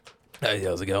Hey,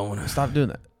 how's it going? Stop doing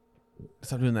that.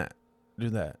 Stop doing that. Do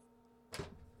that.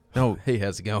 No. Hey,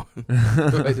 how's it going?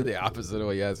 I did the opposite of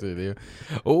what you asked me to do.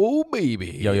 Oh, baby.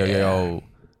 Yo.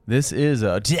 This is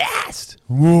a test.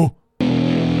 Whoa.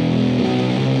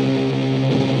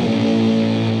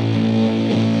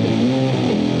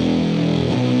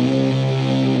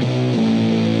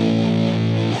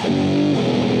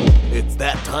 It's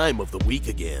that time of the week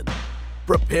again.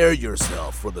 Prepare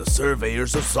yourself for the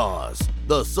surveyors of sauce,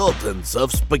 the sultans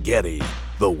of spaghetti,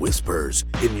 the whispers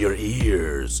in your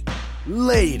ears.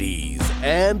 Ladies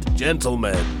and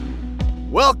gentlemen,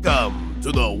 welcome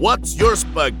to the What's Your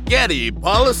Spaghetti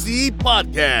Policy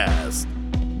podcast.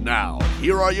 Now,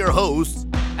 here are your hosts,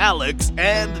 Alex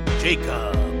and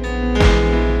Jacob.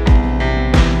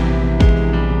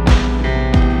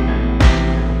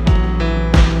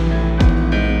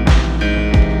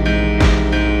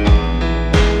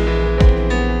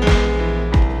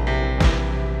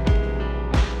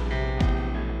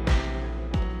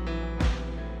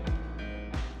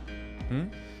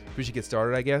 We should get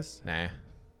started, I guess. Nah.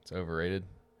 It's overrated.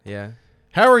 Yeah.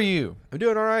 How are you? I'm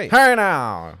doing all right. Hi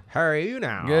now. How are you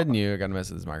now? Good and you. I got to mess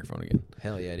with this microphone again.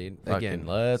 Hell yeah, dude. Fucking Again,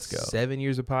 let's go. 7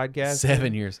 years of podcast.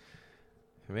 7 years.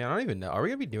 I mean, I don't even know. Are we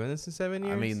going to be doing this in 7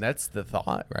 years? I mean, that's the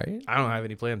thought, right? I don't have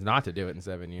any plans not to do it in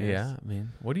 7 years. Yeah. I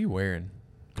mean, what are you wearing?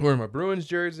 Wearing my Bruins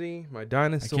jersey, my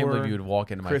dinosaur. I can't believe you would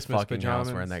walk into my Christmas fucking house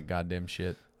pajamas. wearing that goddamn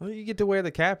shit. Well, you get to wear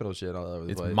the Capital shit all over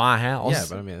the It's place. my house. Yeah,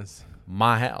 but I mean, it's...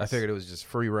 My house. I figured it was just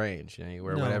free range. You know, you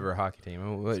wear No. whatever hockey team.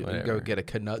 You can whatever. go get a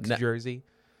Canucks jersey.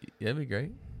 Yeah, that'd be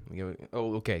great.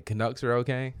 Oh, okay. Canucks are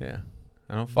okay. Yeah.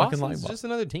 I don't fucking like Boston's Boston. just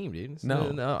another team, dude. It's No.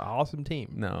 an awesome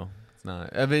team. No, it's not.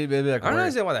 I mean, maybe like I don't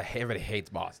understand why everybody hates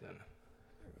Boston.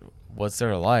 what's there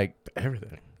to like?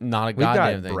 Everything. Not a We've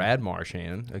goddamn got thing. Brad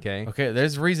Marchand, okay? Okay,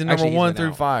 there's reason Actually, number he's 1 been through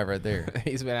out. 5 right there.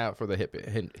 He's been out for the hip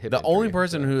The only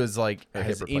person so- who is like a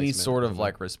has hip any replacement, sort of mhm.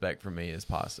 like respect for me is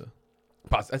Pasta.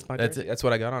 That's my That's jersey. it. That's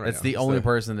what I got on right That's now. the It's only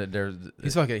person that there's.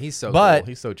 He's so But- cool.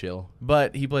 He's so chill.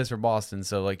 But he plays for Boston,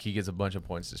 so like he gets a bunch of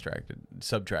points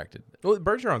subtracted. Well,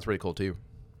 Bergeron's pretty cool, too.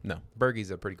 No,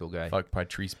 Bergie's a pretty cool guy. fuck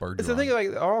Patrice Bergeron. It's the thing,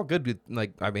 like, they're all good with,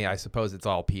 like, I mean, I suppose it's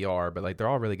all PR, but, like, they're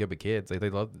all really good with kids. Like,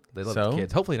 they love So? the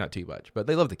kids. Hopefully not too much, but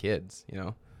they love the kids, you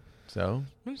know? So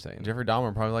I'm just saying. Jeffrey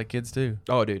Dahmer probably like kids too.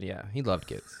 Oh, dude, yeah. He loved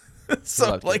kids. He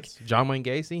So loved like, kids. John Wayne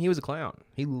Gacy, he was a clown.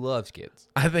 He loves kids.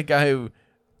 I think I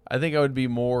would be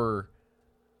more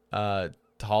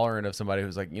tolerant of somebody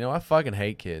who's like, I fucking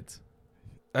hate kids.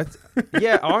 That's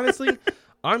yeah, honestly,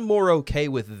 I'm more okay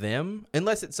with them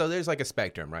unless it's so there's like a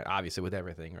spectrum, right? Obviously with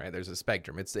everything, right? There's a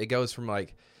spectrum. It goes from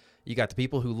like you got the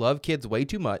people who love kids way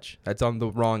too much. That's on the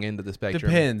wrong end of the spectrum.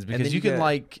 Depends, And because then you can got-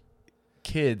 like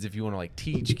kids if you want to like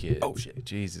teach kids. Oh, shit.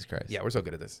 Jesus Christ. Yeah, we're so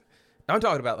good at this. I'm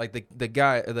talking about like the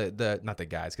guy, the not the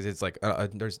guys, because it's like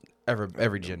there's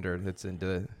every gender that's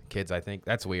into kids. I think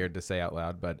that's weird to say out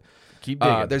loud, but Keep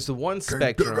digging. there's the one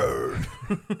spectrum.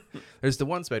 There's the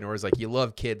one spectrum where it's like you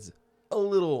love kids a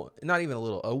little, not even a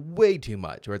little, way too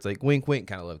much. Where it's like wink, wink,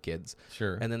 kind of love kids.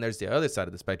 Sure. And then there's the other side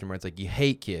of the spectrum where it's like you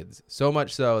hate kids so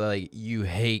much so that like you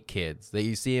hate kids that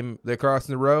you see them, they're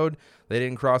crossing the road, they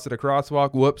didn't cross at a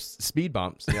crosswalk, whoops, speed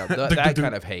bumps. You know, that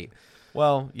kind of hate.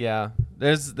 Well, yeah.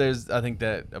 There's I think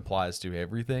that applies to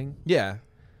everything. Yeah.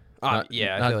 Not-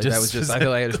 Yeah, not I feel like that was just. I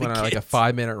feel like I just went on like a kids.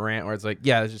 5-minute rant where it's like,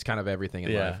 yeah, it's just kind of everything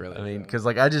in life, really. I mean, because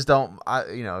like I just don't.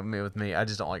 With me, I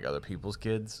just don't like other people's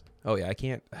kids. oh yeah, I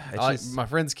can't. It's I like just, my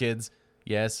friends' kids,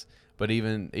 yes, but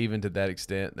even to that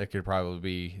extent, there could probably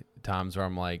be times where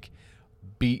I'm like,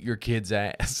 beat your kid's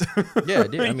ass. yeah,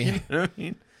 dude. I mean, You know what I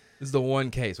mean? this is the one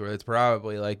case where it's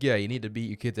probably like, yeah, you need to beat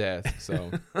your kid's ass.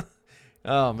 So,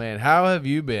 Oh man, how have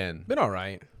you been? been all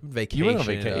right. Vacation. You went on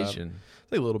vacation.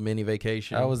 Like a little mini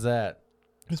vacation. How was that?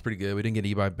 It was pretty good. We didn't get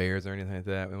eaten by bears or anything like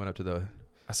that. We went up to the.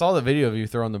 I saw the video of you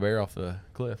throwing the bear off the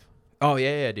cliff. Oh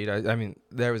yeah, dude. I mean,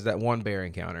 there was that one bear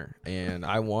encounter, and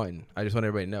I won. I just want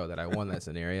everybody to know that I won that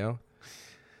scenario.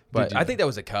 But Did you? I think that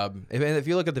was a cub. If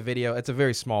you look at the video, it's a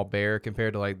very small bear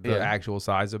compared to like the Yeah. actual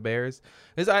size of bears.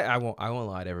 I won't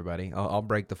lie to everybody. I'll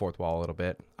break the fourth wall a little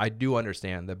bit. I do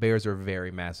understand that bears are very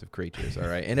massive creatures. All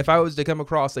right, and if I was to come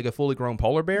across like a fully grown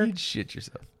polar bear, You'd shit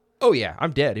yourself. oh yeah,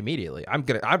 I'm dead immediately. I'd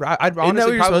honestly Isn't that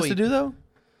what you're probably, supposed to do though?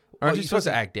 Aren't you supposed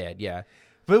to act dead? Yeah.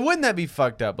 But wouldn't that be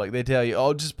fucked up? Like they tell you,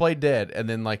 oh, just play dead, and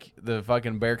then like the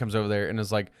fucking bear comes over there and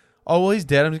is like, oh, well, he's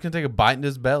dead. I'm just gonna take a bite into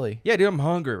his belly. Yeah, dude, I'm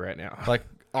hungry right now. Like,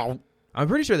 oh, I'm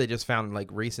pretty sure they just found like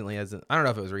recently I don't know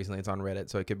if it was recently, it's on Reddit,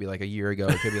 so it could be like a year ago,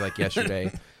 it could be like yesterday.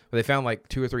 But they found like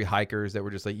 2 or 3 hikers that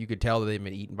were just like, you could tell that they've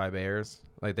been eaten by bears.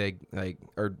 Like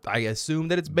or I assume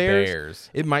that it's bears.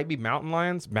 It might be mountain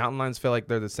lions. Mountain lions feel like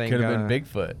they're the same could guy. have been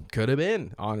Bigfoot. Could have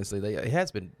been, honestly. It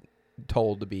has been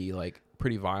told to be like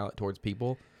pretty violent towards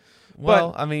people.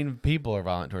 Well, I mean, people are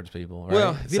violent towards people, right?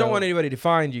 Well, if you don't want anybody to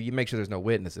find you, you make sure there's no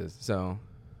witnesses. So,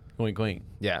 wink, wink.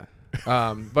 yeah.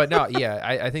 But no, yeah,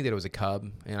 I think that it was a cub,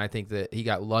 and I think that he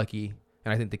got lucky,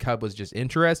 and I think the cub was just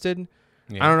interested.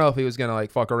 Yeah. I don't know if he was gonna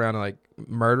like fuck around and like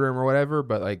murder him or whatever,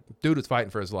 but like dude was fighting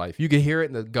for his life. You could hear it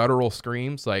in the guttural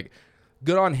screams. Like,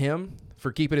 good on him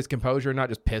for keeping his composure and not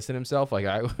just pissing himself like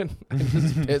I would. I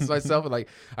just piss myself and like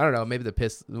I don't know, maybe the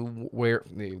piss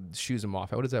shoos him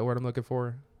off. What is that word I'm looking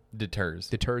for? Deters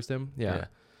them. Yeah.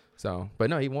 So, but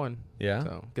no, he won. Yeah.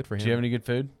 So good for him. Did you have any good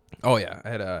food? Oh yeah, I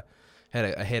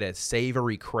had a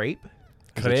savory crepe.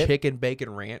 It was a Crepe? chicken bacon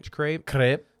ranch crepe.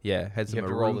 Crepe. Yeah, had some have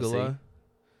to roll the C? arugula.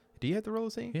 Do you have to roll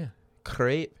the C? Yeah.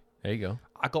 Crepe. There you go.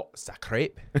 I got a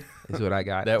crepe. Is what I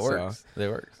got. That So, works. That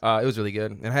works. it was really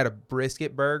good. And I had a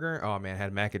brisket burger. Oh man, it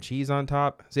had mac and cheese on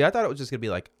top. See, I thought it was just gonna be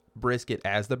like brisket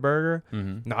as the burger.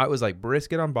 Mm-hmm. No, it was like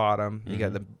brisket on bottom. You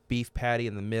got the beef patty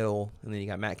in the middle, and then you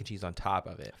got mac and cheese on top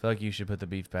of it. I feel like you should put the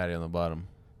beef patty on the bottom.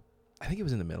 I think it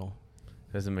was in the middle,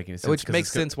 Doesn't make any sense. which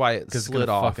makes sense why it because slid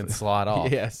off. fucking slide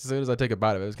off. Yeah, as soon as I took a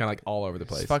bite of it, it was kind of like all over the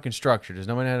place. It's fucking structure. Does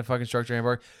nobody have a fucking structure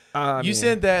hamburger? I You mean,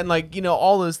 said that, and like, you know,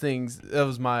 all those things. That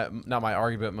was not my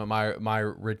argument, but my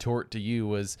retort to you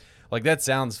was like, that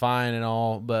sounds fine and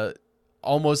all, but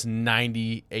almost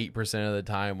 98% of the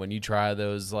time when you try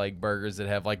those like burgers that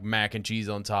have like mac and cheese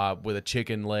on top with a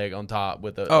chicken leg on top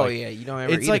with a yeah, you don't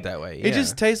ever it's eat like it that way. it Yeah.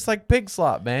 just tastes like pig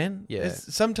slop, man. Yeah.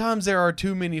 Sometimes there are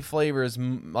too many flavors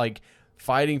like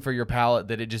fighting for your palate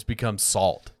that it just becomes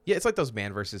salt. Yeah, it's like those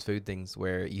man versus food things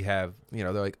where you have, you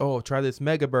know, they're like, oh, try this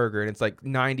mega burger, and it's like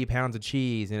 90 pounds of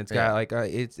cheese, and it's got like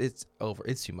it's over,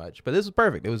 it's too much. But this was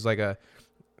perfect. It was like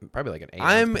probably like an 8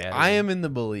 ounce patty. I am in the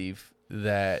belief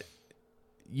that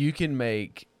you can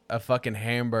make a fucking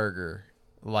hamburger,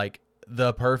 like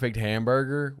the perfect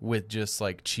hamburger with just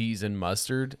like cheese and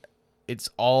mustard. It's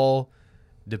all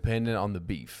dependent on the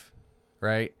beef,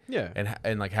 right? Yeah.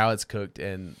 And like how it's cooked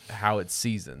and how it's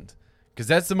seasoned. Because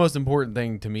that's the most important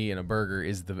thing to me in a burger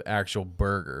is the actual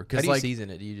burger. How do you like, season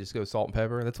it? Do you just go salt and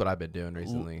pepper? That's what I've been doing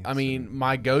recently. I mean,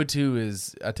 my go-to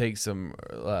is I take some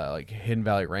like Hidden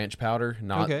Valley Ranch powder,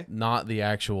 not the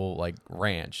actual like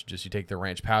ranch. Just you take the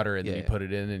ranch powder and then you put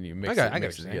it in and you mix it. I got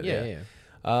mix what it you're together. saying. Yeah.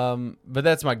 But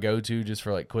that's my go-to just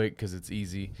for like quick because it's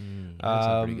easy. That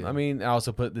sounds pretty good. I mean, I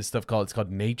also put this stuff it's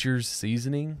called Nature's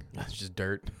Seasoning. It's just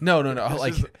dirt. No.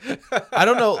 Like, I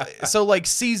don't know. So like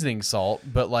seasoning salt,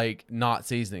 but like not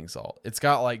seasoning salt. It's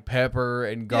got like pepper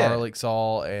and garlic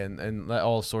salt and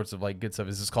all sorts of like good stuff.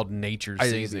 This is called Nature's I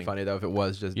think it'd Seasoning. be funny though if it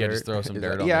was just Yeah, dirt. just throw some Is dirt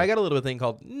that- on Yeah, there. I got a little thing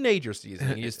called Nature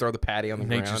Seasoning. You just throw the patty on the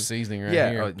Nature's ground. Seasoning right Yeah.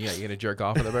 here. Oh, yeah, you're gonna jerk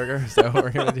off on the burger. Is that what we're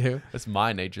gonna do? That's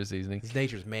my Nature's Seasoning. It's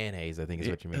Nature's mayonnaise, I think is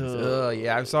what you mean.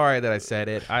 Yeah, I'm sorry that I said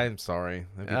it. I'm sorry.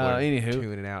 People are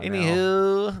tuning out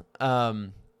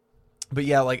now. But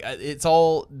yeah, like it's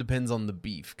all depends on the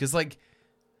beef because like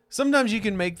sometimes you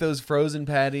can make those frozen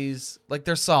patties like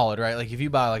they're solid, right? Like if you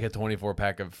buy like a 24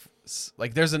 pack of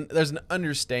like there's an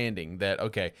understanding that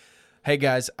okay, hey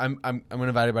guys, I'm gonna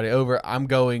invite everybody over. I'm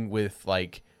going with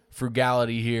like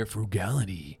frugality here,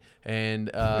 and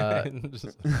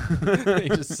he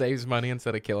just saves money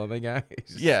instead of killing the guy.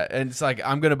 yeah, and it's like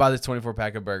I'm gonna buy this 24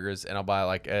 pack of burgers and I'll buy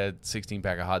like a 16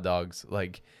 pack of hot dogs.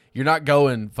 Like you're not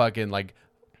going fucking like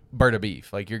bird of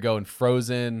beef. Like you're going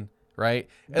frozen, right?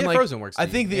 And Yeah, like frozen works I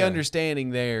too. think the Yeah. understanding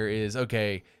there is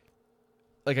okay.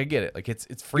 Like I get it. Like it's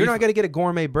free. You're not gonna get a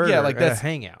gourmet burger. Yeah, like at that's- a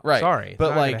hangout. right. Sorry, But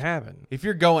it's not like gonna happen. if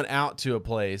you're going out to a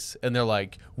place and they're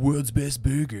like world's best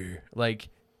burger, like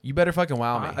you better fucking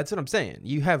wow me. That's what I'm saying.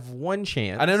 You have one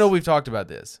chance. I don't know we've talked about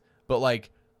this, but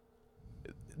like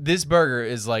this burger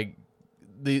is like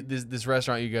this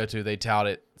restaurant you go to, they tout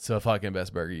it it's the fucking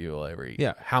best burger you will ever eat.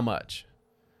 Yeah. How much?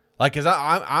 Like, cause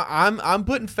I'm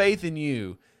putting faith in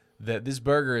you that this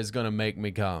burger is gonna make me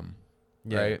come.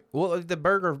 Yeah. Right. Well, the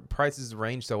burger prices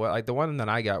range so well. Like the one that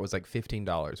I got was like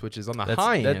 $15, which is on the That's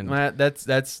high that, end. Matt,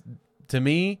 that's to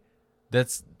me,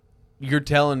 that's you're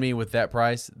telling me with that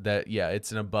price that yeah,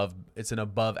 it's an above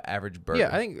average burger. Yeah,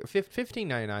 I think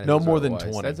 $15.99. No is more what it than was.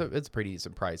 20. It's a pretty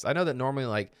decent price. I know that normally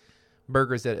like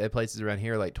burgers at places around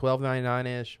here are like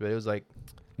 $12.99 ish, but it was like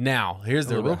Now here's A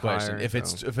the little real bit question: higher, if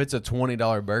it's a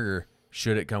 $20 burger,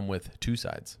 should it come with 2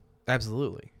 sides?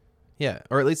 absolutely, yeah,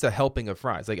 or at least a helping of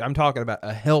fries. Like I'm talking about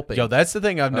a helping. Yo, that's the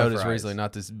thing I've noticed fries. recently.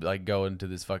 Not to like go into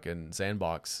this fucking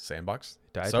sandbox,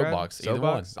 Diatribe? soapbox, either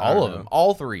one, Soapbox? I all don't of them, know.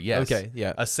 all 3. Yes. Okay,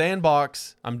 yeah. A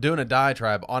sandbox. I'm doing a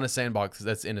diatribe on a sandbox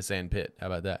that's in a sand pit. How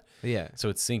about that? Yeah, So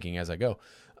it's sinking as I go.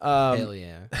 hell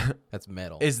yeah, that's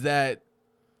metal. Is that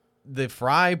the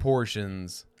fry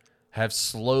portions have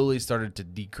slowly started to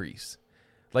decrease.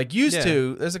 Like used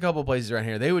to, there's a couple places around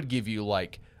here. They would give you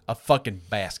like a fucking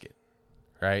basket,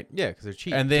 right? Yeah, because they're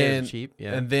cheap. And Potatoes then are cheap.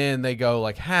 Yeah. and then they go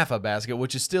like half a basket,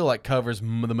 which is still like covers the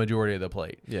majority of the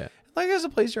plate. yeah. Like there's a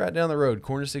place right down the road,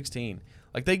 Corner 16.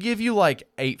 Like they give you like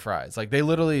 8 fries. Like they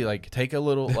literally like take a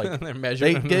little like They're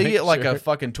measuring they them to get make like sure. a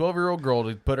fucking 12-year-old girl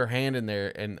to put her hand in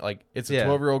there and like it's a Yeah.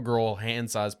 12-year-old girl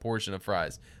hand-sized portion of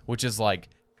fries, which is like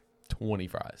 20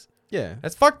 fries. Yeah.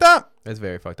 That's fucked up. That's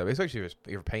very fucked up. Especially if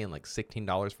you're paying like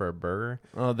 $16 for a burger.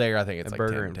 Oh, there I think it's A like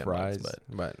burger 10, and 10 fries. bucks,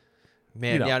 But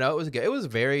man, You know. yeah, no, it was good. It was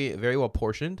very, very well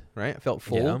portioned, right? I felt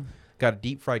full. Yeah. Got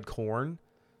deep fried corn.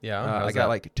 yeah, I how's got that?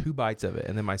 like 2 bites of it,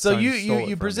 and then my So son you stole it you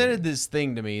from presented me. this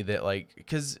thing to me that like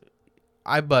because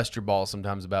I bust your balls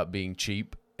sometimes about being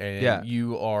cheap, and Yeah.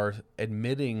 you are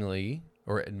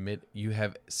you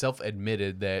have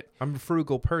self-admitted that I'm a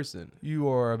frugal person. you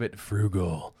are a bit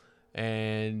frugal,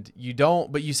 and you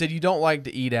don't. But you said you don't like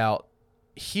to eat out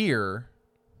here,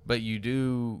 but you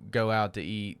do go out to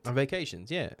eat. On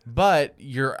vacations, yeah. But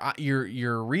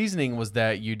your reasoning was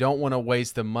that you don't want to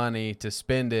waste the money to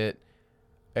spend it,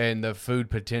 and the food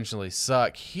potentially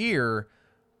suck here.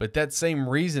 But that same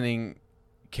reasoning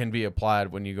can be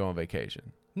applied when you go on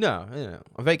vacation. No,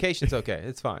 on vacation's okay.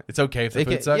 It's fine. It's okay if the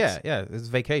food sucks. Yeah, it's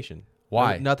vacation.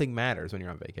 Why? Nothing matters when you're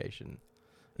on vacation.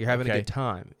 You're having a Okay. good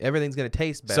time. Everything's gonna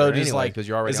taste better. So just anyway, like, because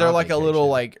you're already. is there on like a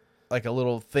little vacation. like a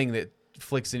little thing that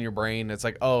flicks in your brain? It's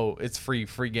like, oh, it's free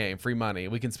game, free money.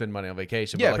 We can spend money on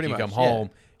vacation. Yeah, but like pretty you come much, yeah. home,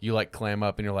 you like clam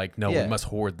up, and you're like, no, Yeah. we must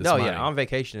hoard this No, money. yeah, on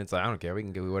vacation it's like I don't care. We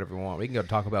can do whatever we want. We can go to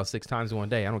Taco Bell 6 times in one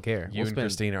day. I don't care. You We'll and spend.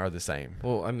 Christina are the same.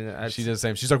 Well, I mean, that's, She does the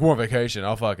same. She's like, we're on vacation.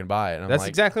 I'll fucking buy it. And I'm that's like,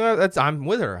 exactly what. I'm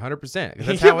with her 100%.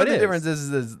 That's yeah, how but it the is. difference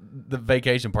is the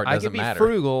vacation part I doesn't can be matter.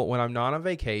 frugal when I'm not on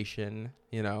vacation,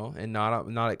 and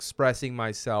not expressing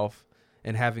myself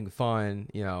and having fun,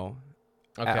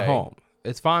 at home.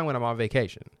 It's fine when I'm on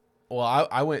vacation. Well,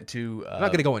 I went to. I'm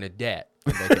not gonna go into debt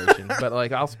on vacation, but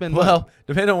like I'll spend. Well,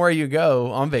 depending on where you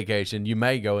go on vacation, you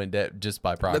may go in debt just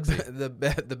by proxy.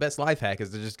 the best life hack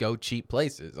is to just go cheap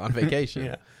places on vacation.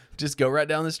 Yeah, just go right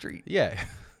down the street. Yeah.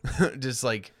 Just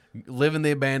like live in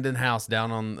the abandoned house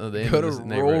down on the end Go of to this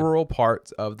neighborhood. rural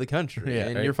parts of the country, Yeah,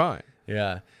 and right. you're fine.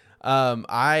 Yeah.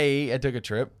 I took a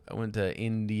trip. I went to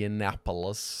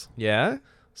Indianapolis. Yeah.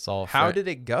 Saw a How friend, did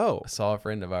it go? saw a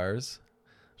friend of ours.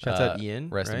 Shouts out Ian.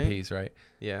 Rest right? in peace, right?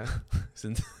 Yeah.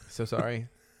 Since So sorry.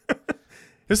 it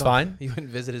was fine. You wouldn't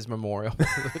visit his memorial.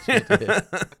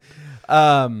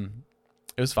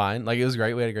 It was fine. Like it was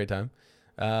great. We had a great time.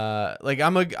 Like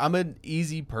I'm an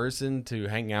easy person to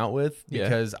hang out with Yeah.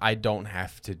 because I don't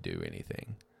have to do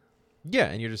anything. Yeah,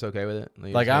 and you're just okay with it. You're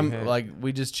Like just I'm hey. like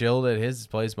we just chilled at his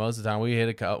place most of the time. We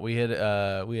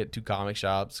hit 2 comic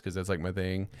shops because that's like my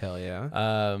thing. hell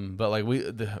yeah. But like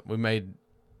we made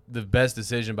the best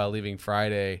decision by leaving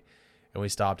Friday, and we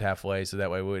stopped halfway so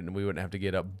that way we wouldn't have to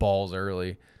get up balls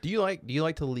early. Do you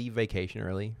like to leave vacation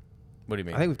early? What do you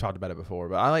mean? I think we've talked about it before,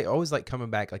 but I always like coming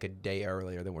back like a day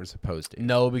earlier than we're supposed to.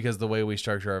 No, because the way we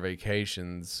structure our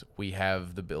vacations, we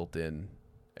have the built-in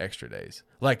extra days.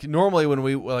 Like normally when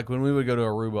we would go to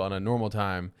Aruba on a normal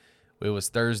time, it was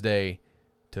Thursday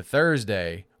to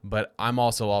Thursday, but I'm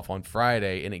also off on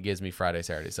Friday and it gives me Friday,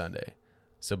 Saturday, Sunday.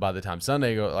 So by the time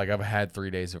Sunday go, like I've had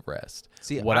 3 days of rest.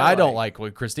 See, what I don't like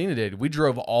what Christina did, we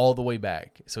drove all the way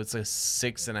back. So it's a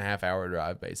 6.5 hour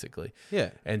drive basically. Yeah.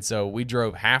 And so we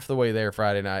drove half the way there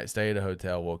Friday night, stayed at a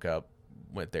hotel, woke up,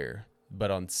 went there.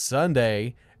 But on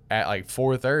Sunday at like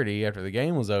 4:30 after the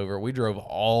game was over, we drove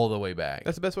all the way back.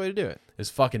 That's the best way to do it.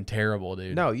 It's fucking terrible,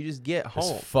 dude. No, you just get it's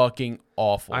home. fucking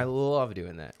awful. I love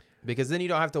doing that because then you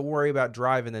don't have to worry about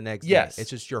driving the next Yes. day. It's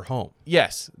just your home.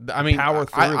 yes, I mean, Power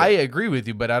through I it. agree with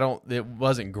you, but I don't. It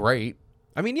wasn't great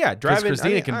I mean, yeah, because driving. Christina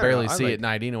I mean, can I don't barely know, I see like- at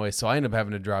night anyway, so I end up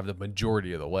having to drive the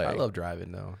majority of the way. I love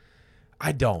driving though.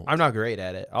 I don't. I'm not great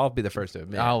at it. I'll be the first to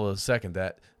admit. I will second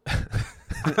that.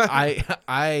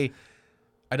 I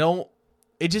don't.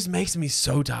 It just makes me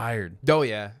so tired Oh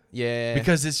yeah, yeah.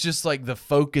 because it's just like the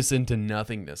focus into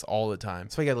nothingness all the time.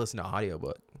 that's why you gotta listen to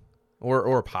audiobook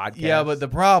or a podcast. Yeah, but the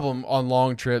problem on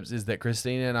long trips is that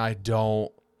Christina and I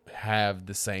don't have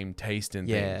the same taste in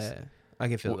things. yeah, I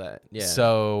can feel that. Yeah.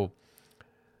 So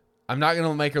I'm not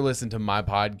gonna make her listen to my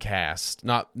podcast,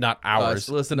 not ours.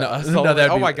 Listen to No, us. no,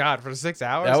 that'd oh be- my god, for 6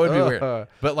 hours. That would be Ugh. weird.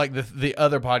 But like the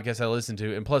other podcasts I listen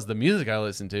to, and plus the music I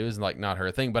listen to is like not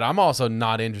her thing. But I'm also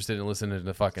not interested in listening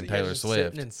to fucking So you guys Taylor just Swift.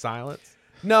 sitting in silence.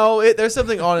 No, there's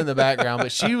something on in the background.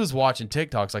 But she was watching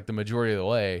TikToks like the majority of the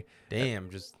way. Damn,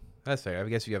 just that's fair. I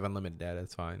guess if you have unlimited data,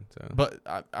 that's fine. So But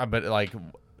but like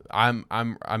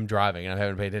I'm driving and I'm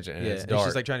having to pay attention and Yeah, it's it's dark.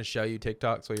 just like trying to show you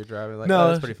TikToks while you're driving. Like, No, oh,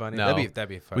 that's pretty funny. no. That'd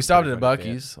be fun. We stopped at pretty a funny to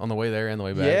fit. Buc-ee's on the way there and the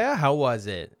way back. Yeah, how was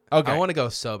it? Okay. I want to go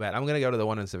so bad. I'm gonna go to the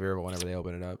one in Sevierville whenever they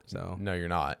open it up. So No, you're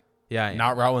not. yeah, I am.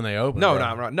 Not right when they open. No, bro. no,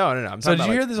 I'm right. No. I'm So talking did about,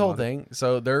 you hear like, this whole month. thing?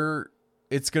 So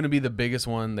it's going to be the biggest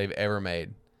one they've ever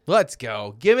made. Let's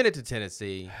go. Giving it to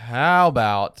Tennessee. How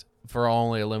about for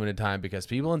only a limited time because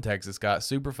people in Texas got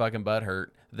super fucking butthurt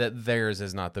that theirs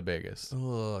is not the biggest.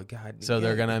 Oh God. So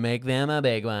they're going to make them a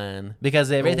big one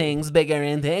because everything's bigger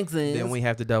in Texas. Then we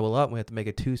have to double up. We have to make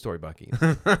a 2-story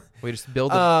Buc-ee's. We just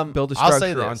build a I'll say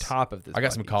structure on this. top of this. I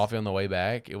got some Buc-ee's. coffee on the way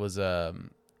back. It was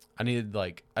I needed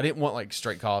I didn't want like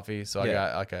straight coffee, so I Yeah.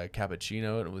 got like a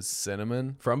cappuccino and it was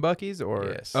cinnamon From Buc-ee's or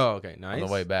Yes. Oh, okay, nice. on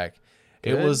the way back.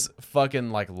 It Good. was fucking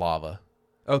like lava.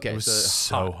 Okay, It was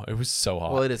hot. it was so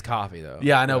hot. Well, it is coffee though.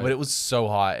 Yeah, I know, but it was so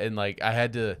hot, and like I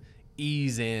had to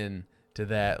ease in to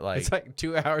that. Like, it's like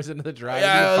 2 hours into the drive.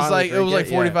 yeah, you it was finally like it was drink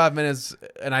like 45 minutes,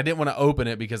 and I didn't want to open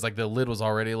it because like the lid was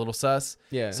already a little sus.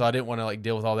 Yeah. So I didn't want to like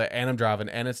deal with all that, and I'm driving,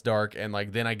 and it's dark, and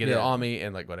like then I get it Yeah. on me,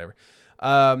 and like whatever.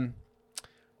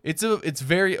 It's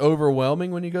very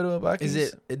overwhelming when you go to a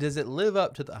Buc-ee's. Does it live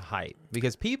up to the hype?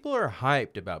 Because people are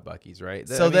hyped about Buc-ee's, right?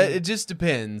 So that it just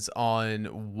depends on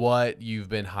what you've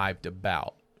been hyped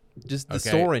about. just the okay.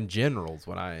 store in general is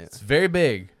what I. It's very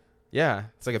big. Yeah,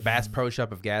 it's like a Bass Pro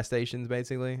Shop of gas stations,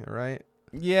 basically, right?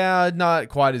 Yeah, not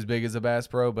quite as big as a Bass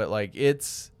Pro, but like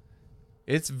it's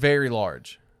very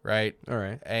large, right? All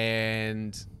right.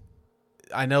 And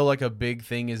I know like a big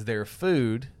thing is their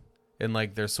food, and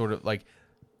like they're sort of like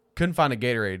couldn't find a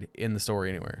Gatorade in the store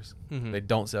anywhere. Mhm. They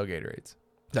don't sell Gatorades.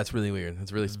 That's really weird.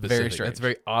 That's really specific. Very strange. That's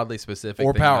very oddly specific.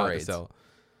 Or thing not to Powerades. sell.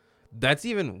 That's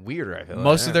even weirder. I feel like.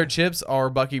 Most of their Yeah. chips are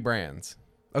Bucky brands.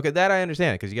 Okay, that I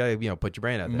understand because you gotta put your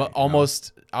brand out there. you know?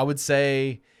 Almost, I would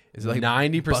say, Is it like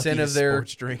 90% of Buc-ee's their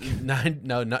sports drink.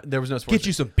 there was no sports. Get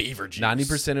you some beaver juice.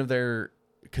 90% of their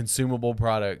consumable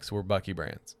products were Bucky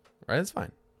brands. Right? That's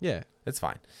fine. Yeah. It's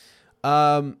fine.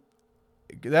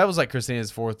 That was like Christina's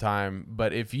fourth time,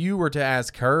 but if you were to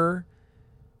ask her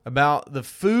about the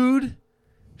food,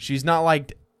 she's not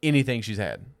liked anything she's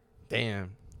had.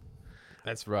 Damn.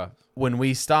 That's rough. When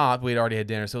we stopped, we'd already had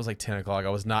dinner, so it was like 10 o'clock. I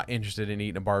was not interested in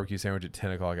eating a barbecue sandwich at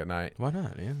 10 o'clock at night. Why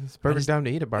not? Yeah, it's the perfect time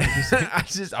to eat a barbecue.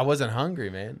 sandwich. I wasn't hungry,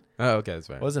 man. Oh, okay, that's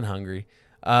fair. I wasn't hungry.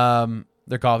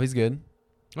 Their coffee's good.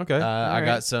 Okay. I all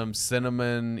got right. some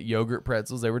cinnamon yogurt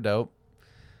pretzels. They were dope.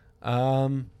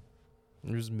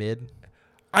 It was mid.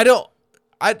 I don't.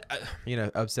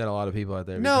 Upset a lot of people out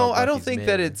there. No, I don't Buc-ee's think mid.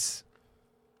 that it's.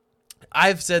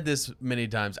 I've said this many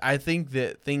times. I think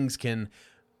that things can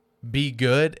be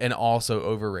good and also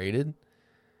overrated.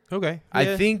 Okay. I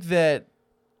Yeah. think that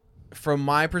from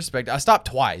my perspective, I stopped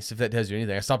twice, if that tells you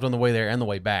anything. I stopped on the way there and the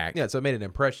way back. Yeah, so it made an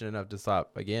impression enough to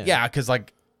stop again. Yeah, because,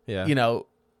 like, Yeah. you know,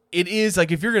 it is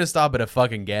like if you're going to stop at a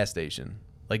fucking gas station,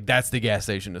 like, that's the gas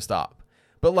station to stop.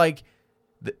 But, like,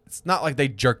 it's not like they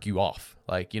jerk you off.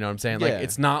 Like, you know what I'm saying? Like, Yeah.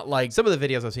 it's not like. Some of the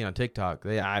videos I've seen on TikTok,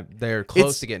 they're close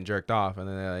It's- to getting jerked off, and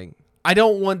then they're like, I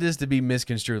don't want this to be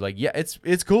misconstrued. Like, yeah,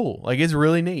 it's cool. Like, it's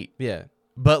really neat. yeah.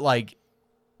 But, like,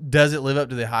 does it live up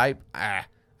to the hype? I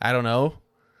don't know.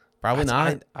 Probably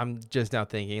not. I'm just now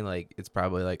thinking like it's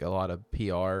probably like a lot of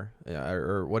PR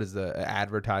or what is the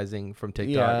advertising from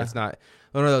TikTok? Yeah. It's not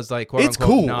one of those like quote It's unquote,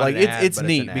 cool. not Like an ad, it's but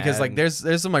neat an because ad. like there's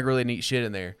some like really neat shit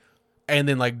in there. And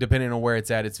then like depending on where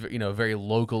it's at, it's very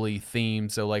locally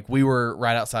themed. So like we were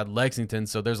right outside Lexington,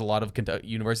 so there's a lot of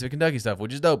University of Kentucky stuff,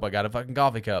 which is dope. I got a fucking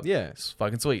coffee cup. Yeah. It's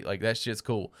fucking sweet. Like that shit's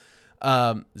cool.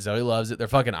 Zoe loves it. Their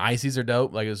fucking ices are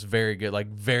dope. Like it was very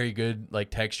good,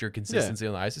 like texture, consistency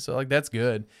on the ices. So like that's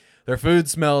good. Their food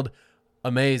smelled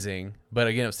amazing, but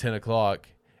again it was 10 o'clock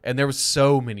and there was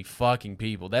so many fucking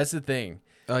people. That's the thing.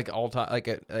 like all time like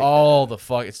All the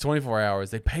fuck, it's 24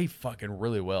 hours. They pay fucking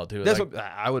really well too. that's Like, what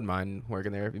I wouldn't mind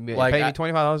working there. If you Like, pay me I-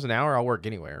 $25 an hour, I'll work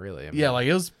anywhere. Really. I mean, yeah, like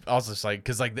it was also just like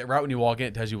because like right when you walk in,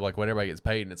 it tells you like what everybody gets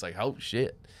paid, and it's like oh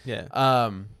shit. yeah.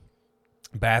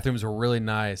 Bathrooms were really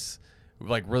nice,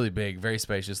 like really big, very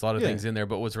spacious, a lot of Yeah. things in there.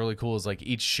 But what's really cool is like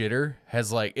each shitter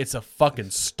has like it's a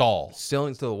fucking stall.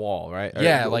 Ceilings to the wall, right? Or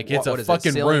Yeah, like, it's a what is it?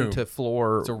 fucking Ceiling room. to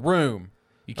floor. It's a room.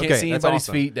 You can't Okay, see that's anybody's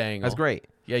awesome. feet dangle. That's great.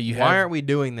 Yeah, you Why have. aren't we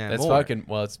doing that? That's more? fucking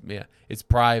well. It's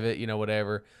private.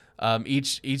 Whatever.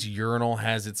 Each urinal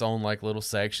has its own like little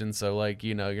section. So like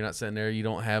you're not sitting there. You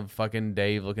don't have fucking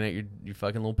Dave looking at your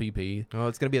fucking little pee. Well,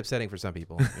 it's gonna be upsetting for some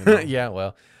people. You know? Yeah,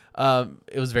 well,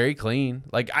 it was very clean.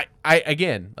 Like I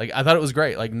again, like I thought it was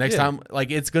great. Like next Yeah. time, like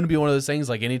it's gonna be one of those things.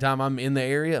 Like anytime I'm in the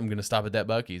area, I'm gonna stop at that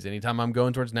Buc-ee's. Anytime I'm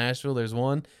going towards Nashville, there's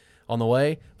one on the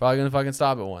way. Probably gonna fucking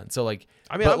stop at one. So like,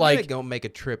 I mean, but I'm like gonna go make a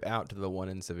trip out to the one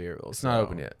in Sevierville. it's not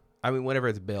open yet. I mean, whenever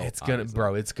it's built, It's gonna, obviously.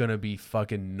 bro. It's gonna be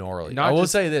fucking gnarly. Not I will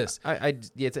just- say this: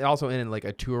 It's also in like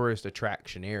a tourist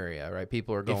attraction area, right?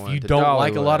 People are going. if you to don't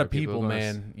like a Dollywood, lot or of people, are going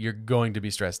man, you're going to be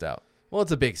stressed out. Well,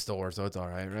 it's a big store, so it's all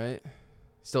right?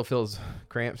 Still feels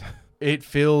cramped. It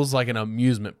feels like an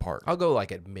amusement park. I'll go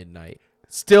like at midnight.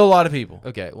 Still a lot of people.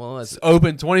 Okay, well It's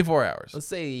open 24 hours. let's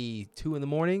say 2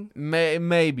 a.m.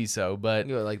 Maybe so, but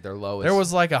You go like their lowest. there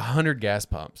was like 100 gas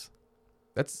pumps.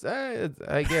 That's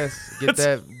I guess get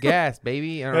that gas,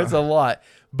 baby. I don't That's know. a lot.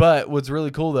 But what's really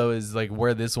cool though is like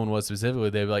where this one was specifically,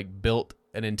 they like built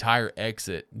an entire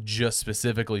exit just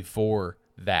specifically for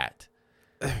that.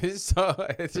 So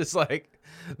it's just like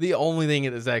the only thing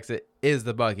at this exit is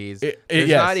the Buc-ee's. There's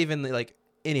yes. not even like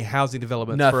any housing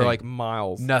developments for Nothing. like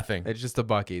miles. Nothing. It's just the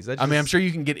Buc-ee's. I mean, I'm sure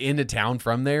you can get into town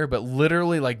from there, but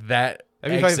literally like that I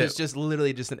mean, if exit, it's just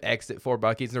literally just an exit for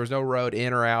Buc-ee's. There was no road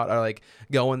in or out or like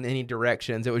going any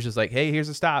directions. It was just like, hey, here's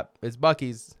a stop. It's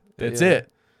Buc-ee's. that's Yeah.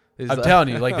 it. It's I'm like- telling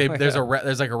you, like Oh my there's God.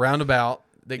 there's like a roundabout.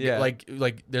 That Yeah. like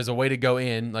there's a way to go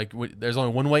in. Like there's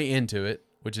only one way into it,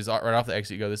 which is right off the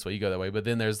exit. You go this way, you go that way. But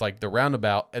then there's like the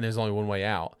roundabout, and there's only one way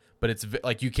out. But it's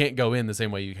like you can't go in the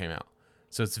same way you came out.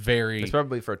 So it's very It's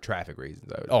probably for traffic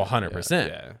reasons. I would oh say. 100%.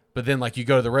 Yeah. But then like you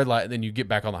go to the red light, and then you get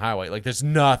back on the highway. Like there's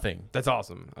nothing. That's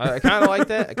awesome. I kind of like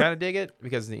that. I kind of dig it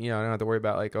because I don't have to worry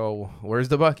about like, oh, where's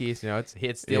the Buc-ee's?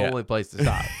 It's the Yeah. only place to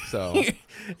stop. So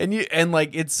and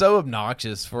like it's so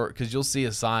obnoxious because you'll see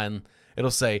a sign.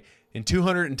 It'll say in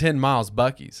 210 miles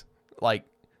Buc-ee's. Like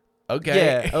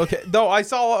okay, yeah, okay. No, I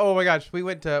saw. Oh my gosh, we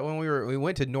went to we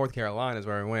went to North Carolina is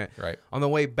where we went. right. On the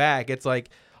way back, it's like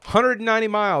 190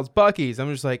 miles Buc-ee's.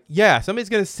 I'm just like, yeah, somebody's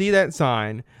gonna see that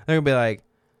sign. They're gonna be like,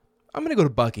 I'm gonna go to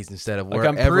Buc-ee's instead of Like,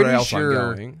 I'm wherever pretty else sure-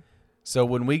 I'm going. So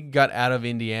when we got out of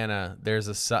Indiana, there's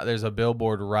a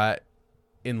billboard right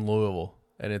in Louisville,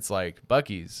 and it's like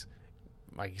Buc-ee's,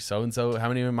 like so and so, how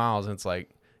many miles? And it's like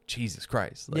Jesus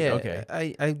Christ. Like, Yeah,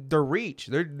 okay. their reach.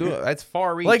 They're doing that's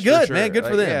far reach. Like, for good, sure. man, good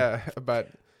for Like, them. Yeah, but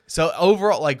So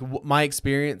overall, like my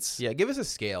experience, yeah, give us a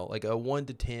scale, like a 1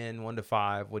 to 10, 1 to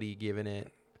 5. What are you giving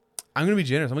it? I'm gonna be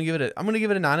generous. I'm gonna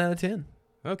give it a 9 out of 10.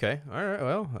 Okay, all right.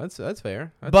 Well, that's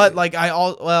fair. But like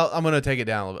I'm gonna take it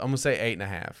down a little bit. I'm gonna say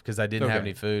 8.5 because I didn't have Okay.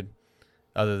 any food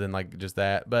other than like just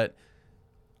that. But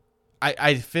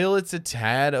I feel it's a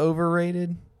tad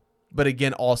overrated, but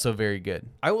again, also very good.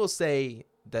 I will say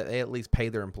that they at least pay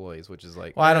their employees, which is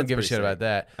like. Well, I don't that's give a pretty shit sick. about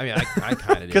that. I mean, I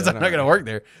kind of do Because I I'm don't not gonna know. work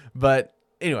there. But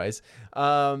anyways,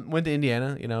 went to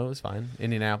Indiana. You know, it was fine.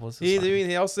 Indianapolis. Was You do fine.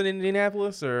 anything else in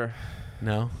Indianapolis or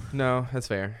No, no? That's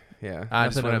fair. Yeah, I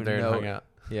just Nothing went of up there and note. hung out.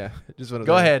 Yeah, just went up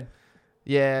Go there. ahead.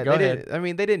 Yeah, Go they ahead. did. I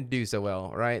mean, they didn't do so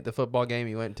well, right? The football game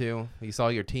you went to, you saw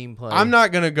your team play. I'm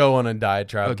not gonna go on a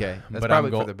diatribe. Okay, that's but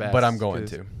probably I'm for the best. But I'm going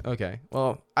 'cause- to. Okay,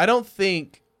 well, I don't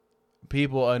think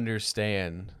people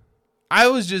understand. I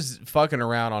was just fucking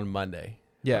around on Monday.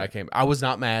 yeah, When I came. I was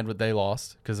not mad when they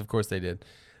lost because of course they did.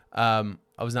 I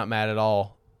was not mad at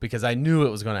all because I knew it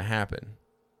was going to happen.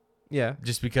 yeah,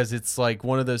 Just because it's like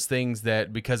one of those things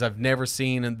that because I've never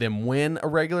seen them win a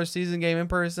regular season game in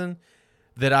person,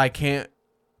 that I can't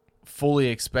fully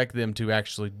expect them to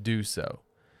actually do so.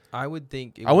 I would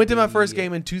think. It I went to my would first be-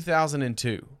 game in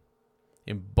 2002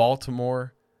 in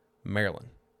Baltimore, Maryland.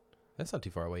 That's not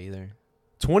too far away either.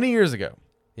 20 years ago.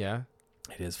 Yeah,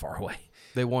 It is far away.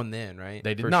 they won then, right?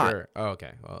 They did For not. Sure. Oh,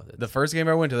 okay. Well, The first game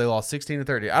I went to, they lost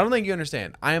 16-30. I don't think you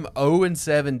understand. I am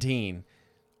 0-17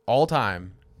 all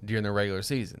time during the regular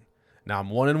season. Now I'm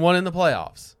 1-1 in the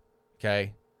playoffs.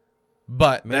 Okay,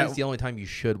 but I mean, that's the only time you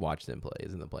should watch them play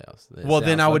is in the playoffs.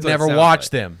 then I would That's what it never sounds watch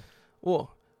like. them.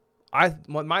 Well,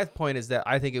 my point is that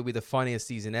I think it would be the funniest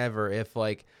season ever if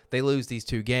like they lose these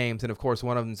 2 games, and of course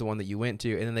one of them's the one that you went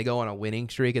to, and then they go on a winning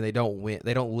streak and they don't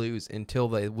lose until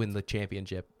they win the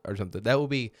championship or something. That would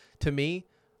be, to me,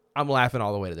 I'm laughing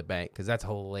all the way to the bank because that's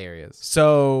hilarious.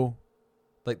 So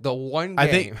Like the one game. I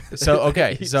think so.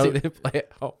 Okay, you so see them play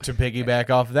at home. to piggyback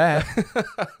off that,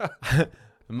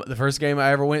 the first game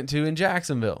I ever went to in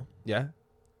Jacksonville Yeah.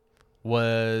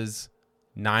 was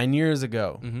 9 years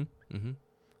ago. Mm-hmm. Mm-hmm.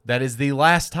 That is the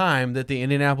last time that the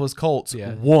Indianapolis Colts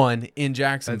Yeah. won in That's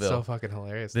Jacksonville. so fucking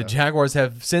hilarious. The though. Jaguars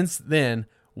have since then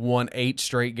won 8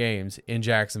 straight games in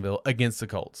Jacksonville against the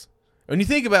Colts. When you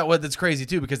think about what that's crazy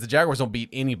too, because the Jaguars don't beat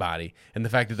anybody, and the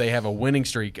fact that they have a winning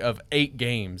streak of 8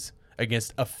 games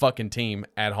against a fucking team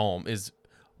at home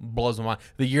blows my mind.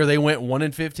 The year they went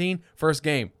 1-15, first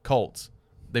game, Colts.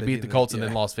 They beat the Colts and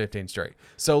then lost 15 straight.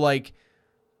 So like,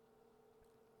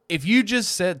 if you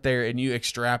just sit there and you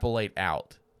extrapolate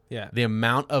out Yeah. the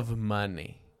amount of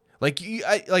money,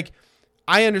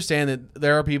 I understand that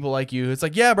there are people like you. It's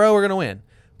like, yeah, bro, we're gonna win,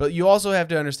 but you also have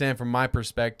to understand from my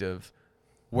perspective,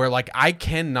 where like I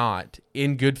cannot,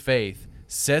 in good faith,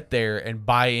 sit there and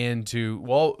buy into,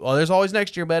 well, there's always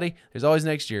next year, buddy. There's always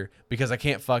next year, because I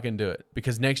can't fucking do it,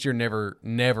 because next year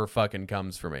never fucking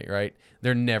comes for me, right?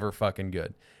 They're never fucking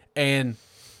good. And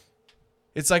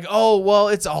it's like, oh, well,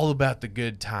 it's all about the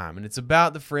good time, and it's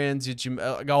about the friends that you,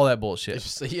 like, all that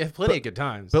bullshit. You have plenty of good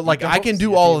times. But like, I can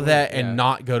do all of that and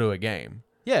not go to a game.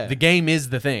 Yeah. The game is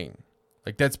the thing.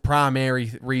 Like, that's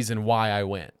primary reason why I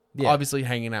went. Yeah. Obviously,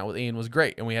 hanging out with Ian was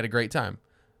great, and we had a great time.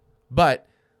 But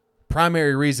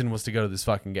primary reason was to go to this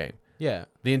fucking game. Yeah.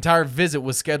 The entire visit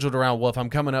was scheduled around, well, if I'm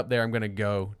coming up there, I'm going to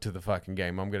go to the fucking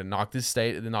game. I'm going to knock this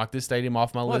stadium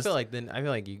off my list. I feel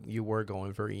like you were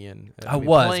going for Ian. I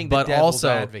was, playing but the devil's also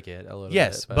advocate a little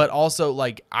yes, bit, but also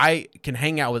like I can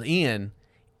hang out with Ian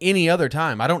any other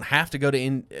time. I don't have to go to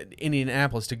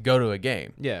Indianapolis to go to a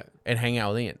game. Yeah. And hang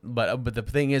out with Ian. But the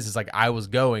thing is like I was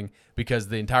going because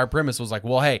the entire premise was like,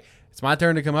 well, hey, it's my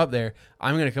turn to come up there.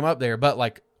 I'm going to come up there, but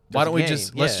like, why don't we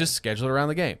let's just schedule it around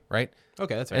the game, right?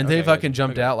 Okay, that's right. And they fucking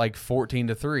jumped out like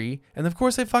 14-3, and of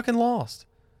course they fucking lost.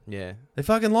 Yeah. They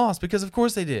fucking lost because of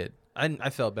course they did. I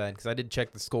felt bad because I did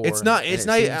check the score. It's not.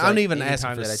 and I seems don't like even any ask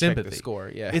time for that I check sympathy. The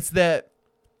score, yeah. It's that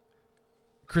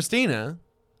Christina,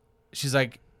 she's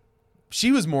like,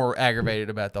 she was more aggravated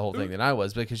about the whole thing than I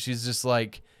was, because she's just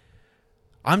like,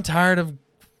 I'm tired of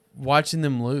watching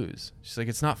them lose. She's like,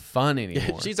 it's not fun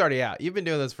anymore. She's already out. You've been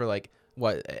doing this for like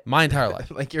what? My entire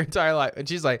life. Like your entire life, and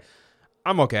she's like,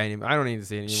 I'm okay. I don't need to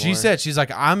see it anymore. She said, she's like,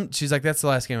 that's the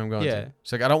last game I'm going Yeah. to.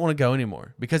 She's like, I don't want to go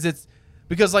anymore because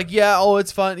like, yeah, oh,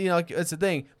 it's fun. You know, like it's a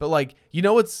thing. But like, you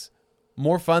know, what's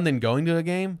more fun than going to a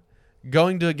game?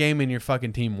 Going to a game and your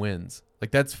fucking team wins. Like,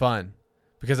 that's fun,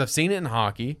 because I've seen it in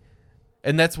hockey.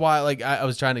 And that's why, like, I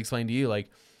was trying to explain to you, like,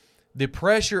 the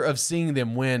pressure of seeing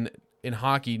them win in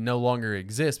hockey no longer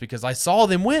exists because I saw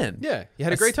them win. Yeah, you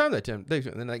had a great time that time.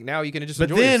 And like now you can just But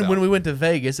enjoy then yourself. when we went to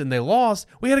Vegas and they lost,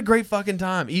 we had a great fucking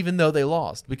time, even though they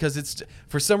lost, because it's,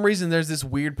 for some reason, there's this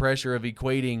weird pressure of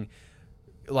equating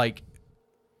like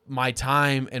my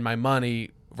time and my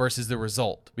money versus the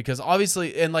result, because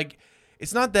obviously, and like,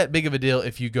 it's not that big of a deal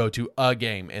if you go to a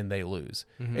game and they lose,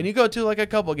 and you go to like a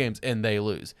couple games and they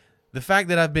lose. The fact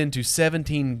that I've been to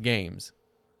 17 games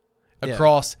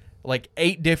across like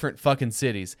 8 different fucking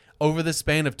cities over the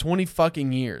span of 20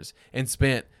 fucking years and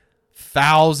spent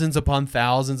thousands upon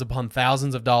thousands upon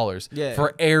thousands of dollars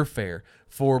for airfare,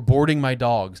 for boarding my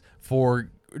dogs,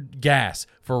 for gas,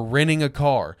 for renting a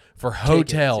car, for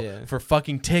hotel, for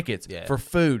fucking tickets, for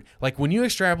food. Like, when you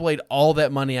extrapolate all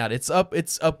that money out, it's up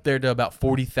there to about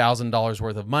 $40,000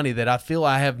 worth of money that I feel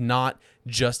I have not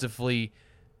justifully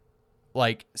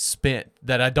like spent,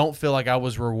 that I don't feel like I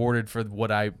was rewarded for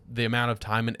the amount of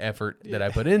time and effort that I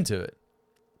put into it.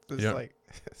 It's like,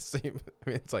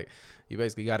 it's like you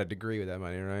basically got a degree with that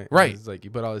money, right? Right. It's like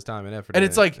you put all this time and effort. And in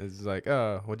it's it. like, it's like,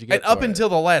 oh, what'd you get? And up for it? until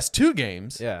the last 2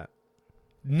 games,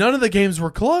 none of the games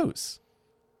were close.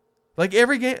 Like,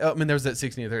 every game, I mean, there was that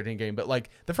 16-13 game, but like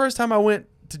the first time I went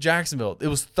to Jacksonville, it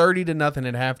was 30-0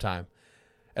 at halftime,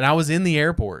 and I was in the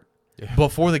airport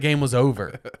before the game was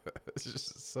over. It's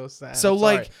just so sad. So,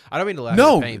 like, I don't mean to laugh.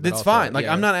 No, at pain, but that's also, fine. Like,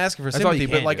 I'm not asking for That's all you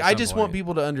sympathy, but can like, at I some just want point.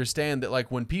 people to understand that,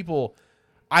 like, when people,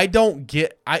 I don't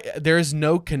get, there is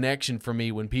no connection for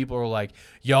me when people are like,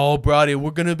 yo, brody,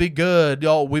 we're gonna be good.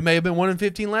 Yo, we may have been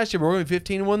 1-15 last year, but we're gonna be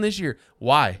 15-1 this year.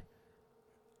 Why?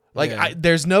 Like,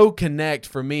 there's no connect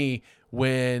for me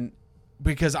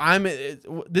because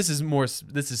this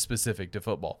is specific to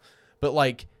football, but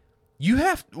like, you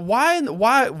have,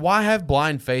 why have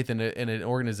blind faith in an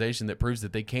organization that proves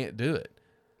that they can't do it?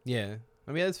 Yeah,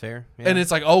 I mean, that's fair. Yeah. And it's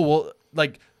like, oh, well,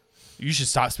 like, you should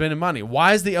stop spending money.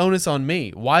 Why is the onus on me?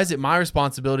 Why is it my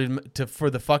responsibility for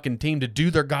the fucking team to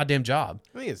do their goddamn job?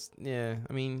 I think it's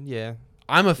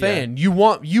I'm a fan. You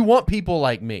want people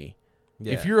like me.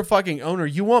 Yeah. If you're a fucking owner,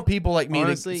 you want people like me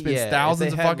Honestly, to spend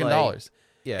thousands of fucking dollars.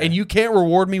 Yeah. And you can't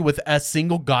reward me with a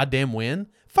single goddamn win?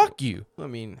 Fuck you. I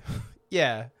mean,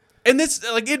 yeah. And this,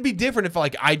 like, it'd be different if,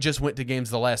 like, I just went to games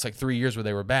the last, like, 3 years where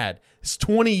they were bad. It's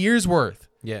 20 years worth.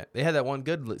 Yeah, they had that one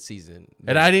good season.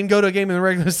 And I didn't go to a game in the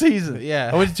regular season.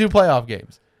 Yeah. I went to 2 playoff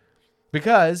games.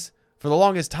 Because for the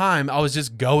longest time, I was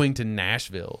just going to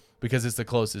Nashville because it's the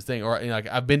closest thing. Or, you know, like,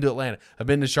 I've been to Atlanta. I've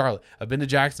been to Charlotte. I've been to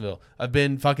Jacksonville. I've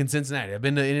been fucking Cincinnati. I've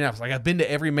been to Indianapolis. Like, I've been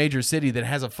to every major city that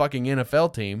has a fucking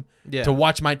NFL team to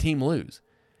watch my team lose.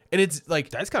 And it's like,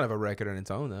 that's kind of a record on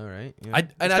its own, though, right? Yeah.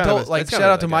 I told, like, shout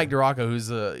out to Mike Duraco, who's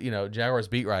a, Jaguars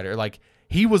beat writer. Like,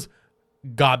 he was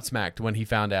gobsmacked when he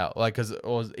found out, like, because it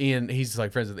was Ian, he's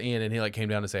like friends with Ian, and he like came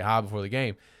down to say hi before the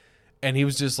game, and he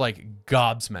was just like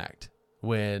gobsmacked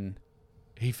when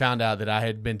he found out that I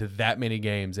had been to that many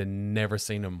games and never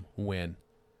seen him win.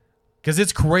 because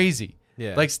it's crazy.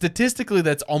 Yeah. Like statistically,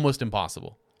 that's almost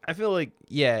impossible. I feel like,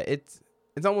 yeah, it's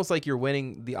almost like you're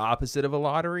winning the opposite of a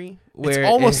lottery. Where It's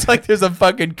almost like there's a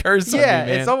fucking curse on you, yeah,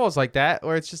 man. it's almost like that,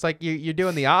 where it's just like you're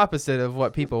doing the opposite of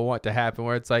what people want to happen,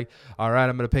 where it's like, all right,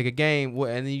 I'm going to pick a game,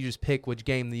 and then you just pick which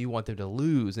game that you want them to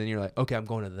lose, and you're like, okay, I'm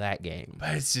going to that game.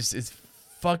 But it's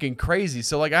fucking crazy.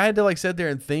 So like I had to like sit there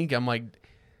and think. I'm like,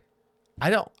 I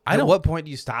don't. At what point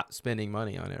do you stop spending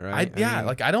money on it, right? I mean,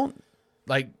 like I don't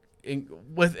like and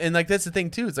like that's the thing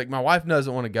too. It's like my wife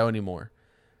doesn't want to go anymore,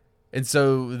 and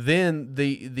so then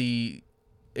the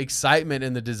excitement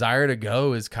and the desire to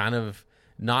go is kind of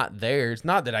not there. It's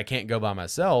not that I can't go by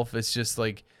myself. It's just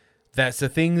like that's the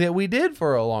thing that we did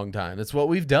for a long time. That's what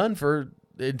we've done for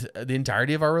the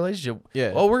entirety of our relationship.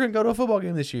 Yeah. Oh, we're gonna go to a football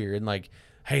game this year, and like,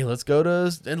 hey, let's go to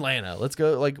Atlanta. Let's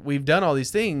go. Like we've done all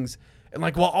these things. And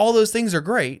like, while all those things are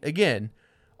great, again,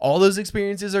 all those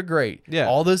experiences are great. Yeah.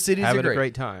 All those cities having are great. a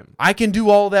great time. I can do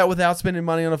all that without spending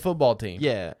money on a football team.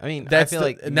 Yeah, I mean, That's I feel the,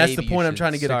 like and that's the maybe you point I'm should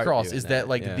trying to get start across doing is that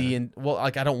like yeah.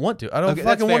 like I don't want to. I don't Okay, fucking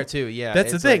that's fair want too. Yeah,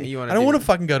 That's the it's like thing. you I wanna don't do- want to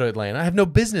fucking go to Atlanta. I have no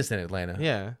business in Atlanta.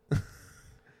 Yeah.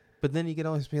 But then you can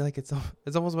always be like, it's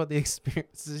almost about the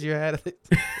experiences you had.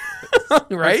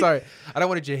 Right? I'm sorry, I don't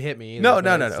want you to hit me. Either, No.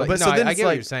 it's like- But so then I it's get what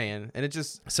like- you're saying, and it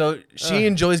just So she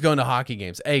enjoys going to hockey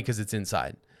games. A, because it's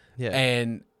inside, yeah.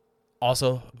 and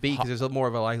also B, because there's more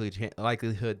of a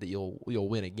likelihood that you'll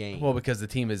win a game. well, because the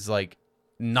team is like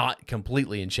not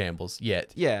completely in shambles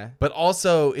yet. yeah. But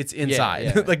also it's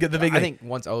inside. Yeah. Like the big I thing. think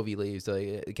once Ovi leaves,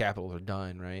 the Capitals are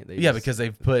done, right? They Yeah, just- because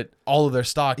they've put all of their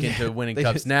stock into winning they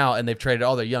cups just- now, and they've traded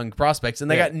all their young prospects, and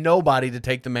they Yeah. got nobody to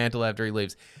take the mantle after he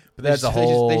leaves. But they that's just, a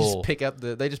whole. They just pick up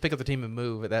the team and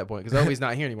move at that point because Ovi's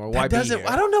not here anymore. Why that be doesn't. here?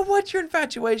 I don't know what your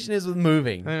infatuation is with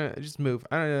moving. I don't know, just move.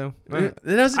 I don't know.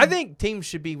 It doesn't. I think teams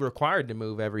should be required to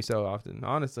move every so often.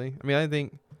 Honestly, I mean, I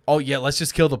think. Oh yeah, let's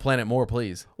just kill the planet more,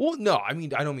 please. Well, no, I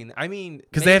mean, I don't mean. I mean,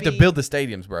 Because they have to maybe- build the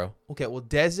stadiums, bro. Okay, well,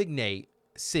 designate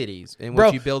cities in Bro,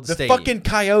 which you build the stadiums. fucking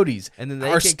Coyotes And then they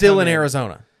are can still come in in.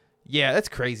 Arizona. Yeah, that's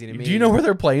crazy to me. Do you know where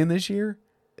they're playing this year?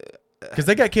 Because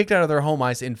they got kicked out of their home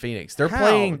ice in Phoenix. They're How?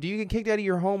 playing Do you get kicked out of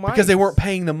your home because they ice? weren't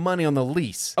paying the money on the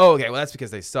lease. Oh, okay. Well, that's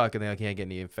because they suck and they can't get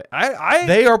any.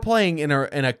 They are playing in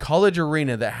a college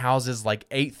arena that houses like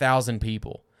 8,000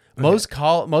 people. Most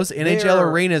NHL are-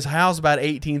 arenas house about They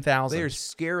are 18,000.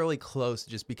 scarily close to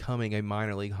just becoming a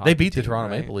minor league hockey They beat the team, Toronto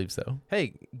right? Maple Leafs though.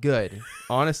 Hey, good.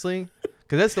 Honestly,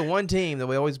 because that's the one team that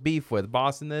we always beef with,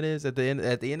 Boston. That is at the end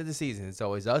of the season, it's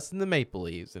always us and the Maple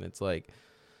Leafs, and it's like,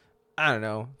 I don't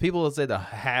know. People will say the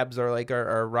Habs are like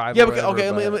our rival. Yeah, or but,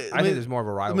 whatever, okay. but I think there's more of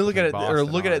a rival. Let me look at it, between or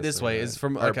Boston, look at it this honestly, way: right? is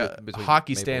from Or like a between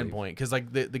hockey Maple Leafs. standpoint, because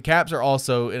like the Caps are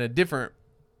also in a different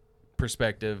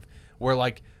perspective, where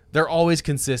like they're always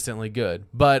consistently good,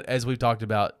 but as we've talked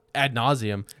about ad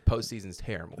nauseum, Postseason's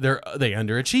terrible. they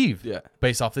underachieve Yeah.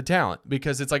 based off the talent,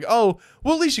 because it's like, oh,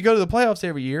 well, at least you go to the playoffs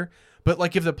every year. But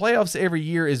like if the playoffs every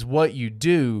year is what you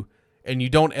do and you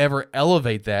don't ever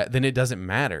elevate that, then it doesn't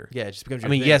matter. Yeah, it just becomes. I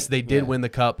Your mean, thing. yes, they did Yeah. win the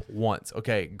cup once.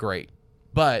 Okay, great.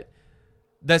 But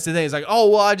that's the thing. It's like, oh,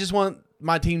 well, I just want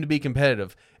my team to be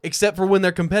competitive, except for when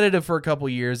they're competitive for a couple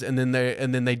years and then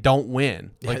they don't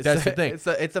win. Like Yeah, that's the thing.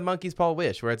 It's a monkey's paw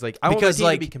wish where it's like I want my Because, team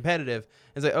like- to be competitive.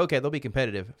 It's like okay, they'll be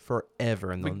competitive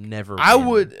forever and they'll never. I win.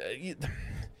 would.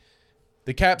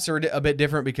 The Caps are a bit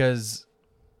different because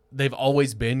they've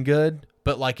always been good.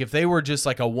 But like if they were just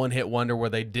like a one-hit wonder where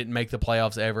they didn't make the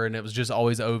playoffs ever and it was just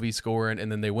always Ovi scoring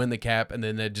and then they win the Cap and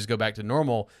then they just go back to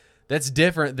normal, that's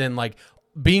different than like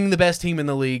being the best team in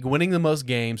the league, winning the most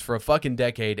games for a fucking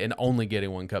decade and only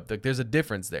getting one cup. Like there's a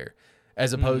difference there,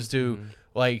 as opposed to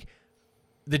like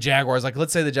the Jaguars. Like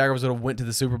let's say the Jaguars would have went to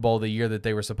the Super Bowl the year that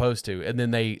they were supposed to, and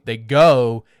then they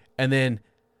go, and then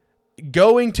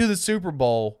going to the Super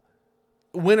Bowl,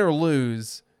 win or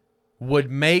lose,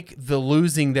 would make the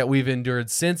losing that we've endured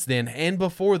since then and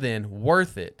before then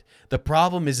worth it. The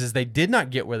problem is they did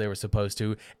not get where they were supposed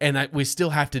to, and we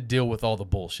still have to deal with all the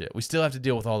bullshit. We still have to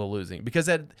deal with all the losing because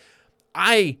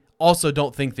I also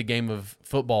don't think the game of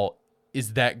football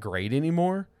is that great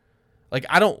anymore. Like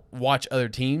I don't watch other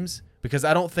teams because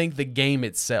I don't think the game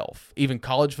itself, even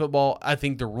college football, I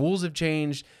think the rules have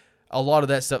changed. A lot of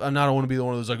that stuff. I don't want to be the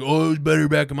one who's like, oh, it was better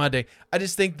back in my day. I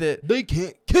just think that They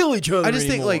can't kill each other. I just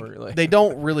think anymore. like they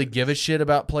don't really give a shit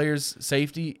about players'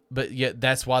 safety, but yet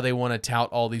that's why they want to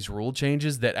tout all these rule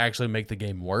changes that actually make the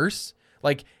game worse.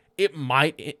 Like it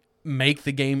might make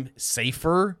the game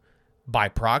safer by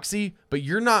proxy, but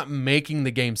you're not making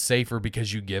the game safer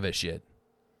because you give a shit.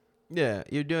 Yeah,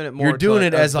 you're doing it more. You're doing to,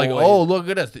 it as like, avoid- oh, look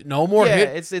at us, no more yeah,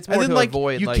 hit. it's And more then, to like,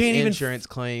 avoid you like can't even insurance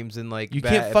claims and like You bad,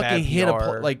 can't fucking bad hit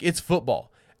PR. like it's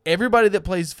football. everybody that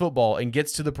plays football and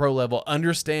gets to the pro level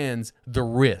understands the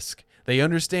risk. They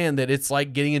understand that it's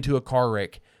like getting into a car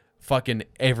wreck fucking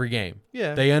every game.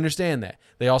 Yeah. They understand that.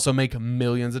 They also make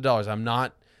millions of dollars. I'm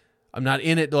not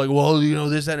in it like, well, you know,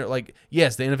 this and like,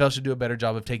 yes, the NFL should do a better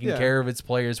job of taking care of its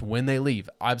players when they leave.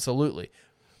 Absolutely.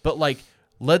 But like,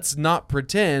 let's not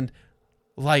pretend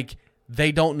like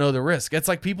they don't know the risk. It's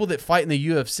like people that fight in the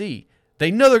UFC. They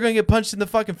know they're going to get punched in the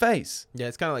fucking face. Yeah,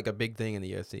 it's kind of like a big thing in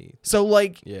the UFC. So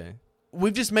like, Yeah.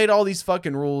 we've just made all these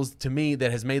fucking rules to me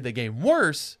that has made the game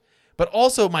worse, but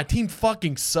also my team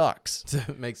fucking sucks.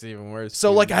 It makes it even worse.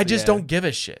 So like, I just don't give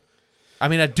a shit. I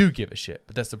mean, I do give a shit,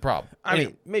 but that's the problem. I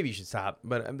mean, maybe you should stop,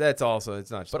 but that's also, it's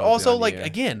not just. But all also, on like, you.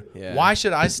 again, Yeah. why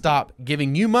should I stop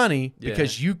giving you money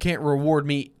because you can't reward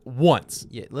me once?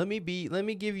 Yeah, let me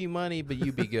give you money, but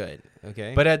you be good,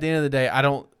 okay? But at the end of the day, I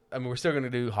mean, we're still going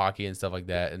to do hockey and stuff like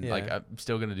that, and like, I'm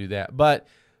still going to do that. But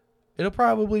it'll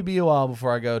probably be a while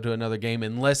before I go to another game,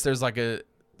 unless there's like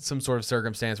some sort of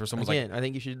circumstance where someone's again, I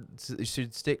think you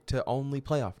should stick to only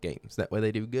playoff games. That way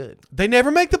they do good. they never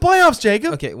make the playoffs,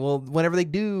 Jacob. Okay, well, whenever they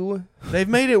do, They've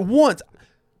made it once.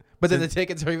 but then the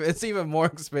tickets it's even more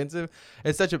expensive.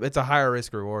 It's a higher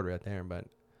risk reward right there, but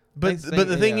But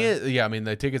the thing is, I mean,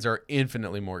 the tickets are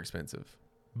infinitely more expensive.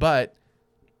 But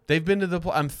they've been to the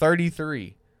I'm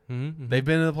 33. They've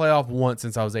been to the playoff once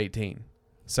since I was 18.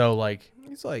 So like,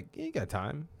 it's like you got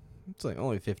time. It's like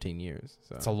only 15 years.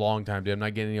 So. it's a long time, dude. I'm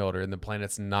not getting any older, and the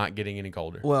planet's not getting any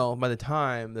colder. Well, by the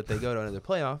time that they go to another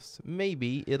playoffs,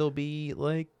 maybe it'll be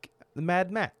like the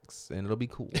Mad Max, and it'll be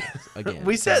cool again.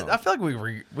 We said, So- I feel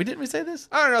like we didn't we say this?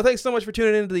 I don't know. Thanks so much for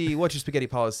tuning into the What's Your Spaghetti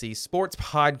Policy Sports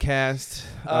Podcast.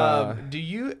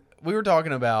 We were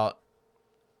talking about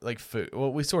like food.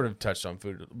 Well, we sort of touched on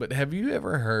food, but have you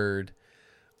ever heard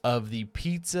of the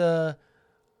pizza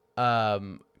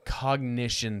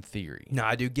cognition theory? No,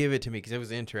 I do give it to me because it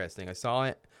was interesting. I saw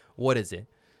it. What is it?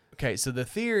 Okay, so the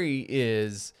theory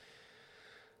is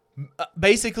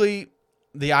basically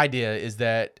the idea is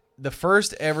that the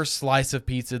first ever slice of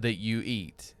pizza that you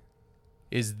eat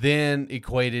is then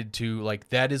equated to like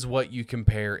that is what you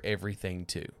compare everything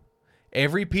to.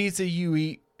 Every pizza you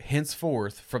eat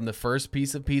henceforth from the first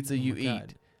piece of pizza you eat.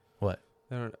 God. What?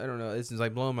 I don't know. This is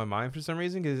like blowing my mind for some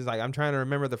reason because it's like I'm trying to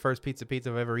remember the first pizza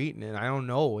I've ever eaten, and I don't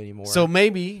know anymore. So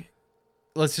maybe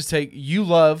let's just take you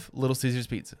love Little Caesars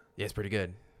pizza. yeah, it's pretty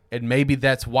good. And maybe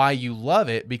that's why you love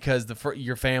it because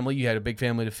your family, you had a big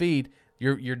family to feed.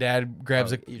 Your dad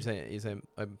grabs You're saying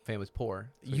my family's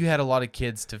poor. you had a lot of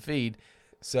kids to feed.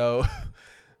 So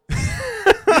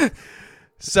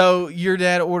so your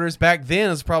dad orders back then it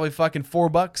was probably fucking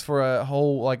 $4 for a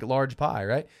whole like large pie,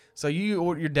 right? So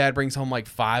your dad brings home like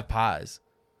 5 pies.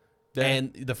 Yeah.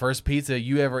 And the first pizza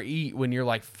you ever eat when you're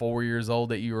like 4 years old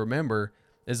that you remember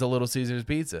is a Little Caesars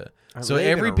pizza. So really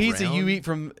every been pizza around? you eat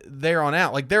from there on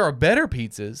out, like there are better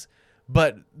pizzas,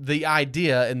 but the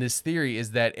idea in this theory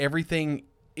is that everything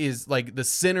is like the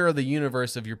center of the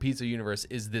universe of your pizza universe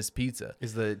is this pizza.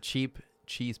 Is the cheap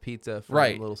cheese pizza from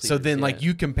Right. Little Caesars. So then yeah. like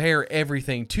you compare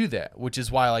everything to that, which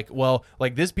is why like, well,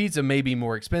 like this pizza may be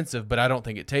more expensive, but I don't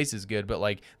think it tastes as good, but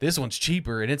like this one's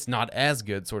cheaper and it's not as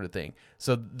good sort of thing.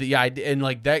 So the idea and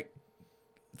like that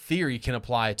theory can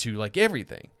apply to like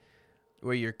everything.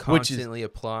 where you're constantly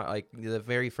applying, like the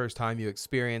very first time you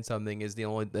experience something is the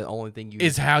only thing you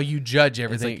Is how you judge it's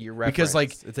everything. like your because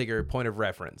like it's like your point of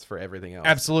reference for everything else.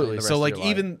 absolutely. in the So rest like of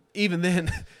your life. even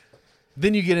then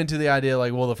then you get into the idea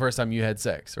like, well, the first time you had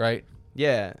sex, right?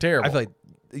 yeah, terrible. I feel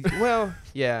like, well,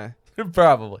 yeah,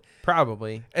 Probably.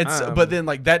 probably. And so, but then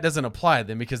like that doesn't apply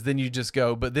then because then you just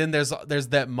go, but then there's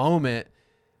that moment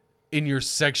in your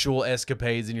sexual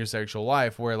escapades in your sexual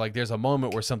life where like there's a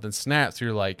moment where something snaps,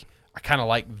 you're like, I kind of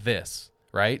like this,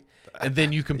 right? And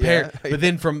then you compare, Yeah. but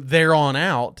then from there on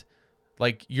out,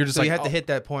 like you're just so like, you have oh, to hit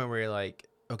that point where you're like,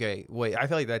 okay, wait. I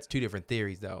feel like that's two different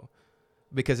theories though,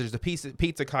 because there's the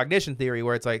pizza cognition theory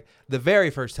where it's like the very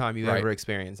first time you Right. ever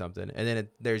experience something, and then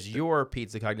there's your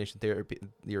pizza cognition theory.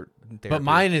 but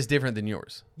mine is different than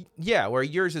yours. yeah, where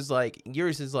yours is like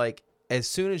as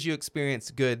soon as you experience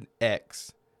good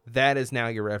X, that is now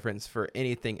your reference for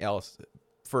anything else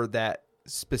for that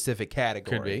specific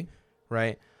category. Could be.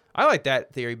 Right? I like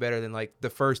that theory better than like the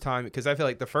first time because I feel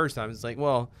like the first time is like,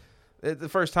 well, the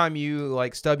first time you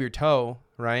like stub your toe,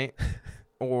 right?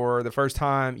 Or the first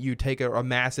time you take a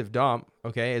massive dump,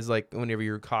 okay, is like whenever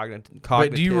you're cognitive.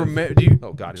 But do you remember? Do you?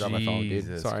 Oh God, he's on my phone, dude.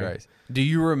 Jesus Sorry. Christ. Do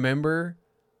you remember?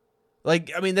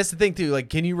 Like, I mean, that's the thing too. Like,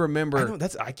 can you remember?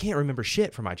 I can't remember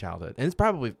shit from my childhood, and it's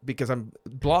probably because I'm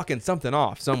blocking something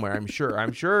off somewhere. I'm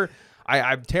sure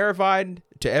I'm terrified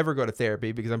to ever go to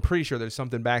therapy because I'm pretty sure there's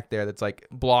something back there that's like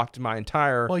blocked my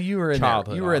entire Well, you were in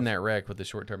childhood. in that wreck with the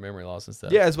short-term memory loss and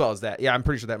stuff. Yeah, as well as that. Yeah, I'm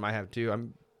pretty sure that might have too.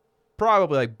 I'm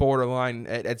probably like borderline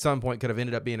at some point could have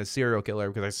ended up being a serial killer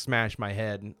because I smashed my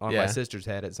head on my sister's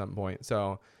head at some point.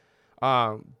 So,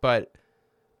 but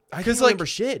I can't remember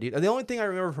shit, dude. The only thing I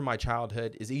remember from my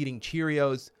childhood is eating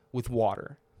Cheerios with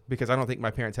water because I don't think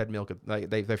my parents had milk. Like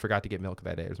they forgot to get milk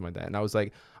that day or something like that. And I was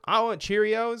like, I want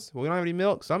Cheerios. Well, we don't have any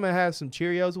milk, so I'm gonna have some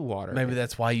Cheerios with water. Maybe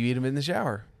that's why you eat them in the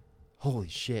shower. Holy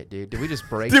shit, dude! Did we just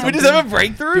break? Did we just have a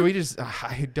breakthrough? Did we just?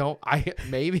 I don't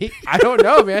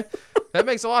know, man. That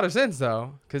makes a lot of sense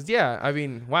though, because I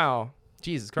mean, wow,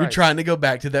 Jesus Christ! You're trying to go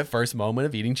back to that first moment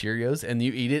of eating Cheerios, and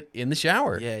you eat it in the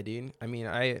shower. Yeah, dude. I mean,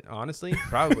 I honestly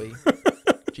probably,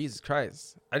 Jesus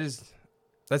Christ.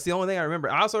 That's the only thing I remember.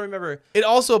 I also remember it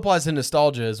also applies to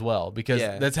nostalgia as well because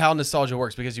that's how nostalgia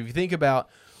works. Because if you think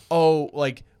about,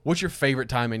 what's your favorite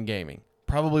time in gaming?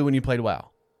 Probably when you played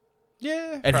WoW.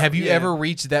 Yeah. And have you ever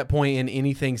reached that point in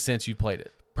anything since you played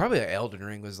it? Probably Elden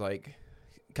Ring was like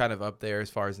kind of up there as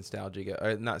far as nostalgia go.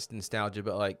 Or not nostalgia,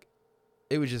 but like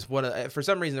it was just for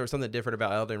some reason there was something different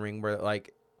about Elden Ring where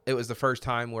like it was the first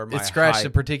time where it scratched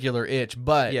a particular itch,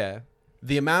 but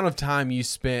the amount of time you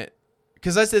spent,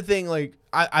 because that's the thing, like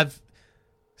I've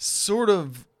sort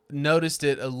of noticed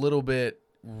it a little bit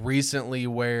recently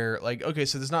where like, okay,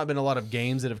 so there's not been a lot of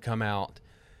games that have come out.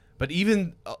 But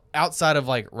even outside of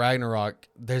like Ragnarok,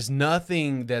 there's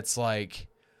nothing that's like,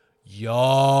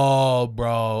 yo,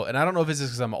 bro. And I don't know if it's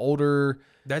just because I'm older.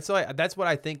 That's what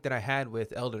I think that I had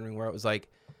with Elden Ring, where it was like,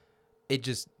 it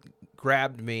just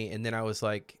grabbed me, and then I was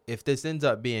like, if this ends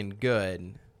up being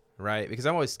good, right? Because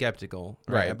I'm always skeptical,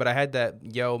 right? But I had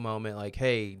that yo moment, like,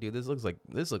 hey, dude, this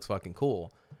looks fucking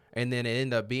cool, and then it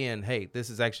ended up being, hey, this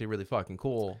is actually really fucking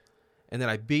cool. And then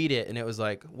I beat it, and it was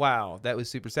like, wow, that was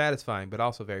super satisfying, but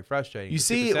also very frustrating. You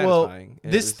see, well,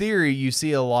 this theory you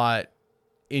see a lot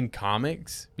in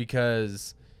comics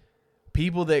because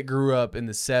people that grew up in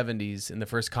the 70s, in the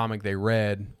first comic they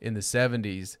read in the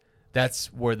 70s,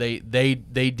 that's where they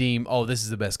deem, oh, this is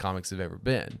the best comics have ever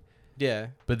been. Yeah.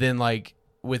 But then, like,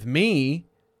 with me,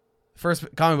 first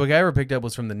comic book I ever picked up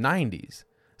was from the 90s.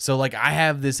 So, like, I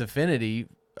have this affinity,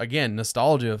 again,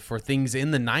 nostalgia for things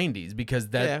in the 90s because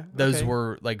those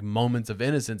were like moments of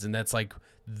innocence, and that's like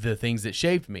the things that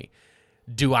shaped me.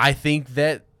 Do I think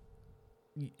that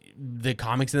the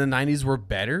comics in the 90s were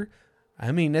better?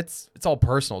 I mean, it's all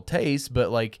personal taste,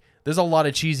 but like there's a lot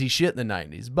of cheesy shit in the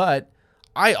 90s. But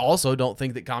I also don't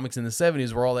think that comics in the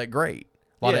 70s were all that great.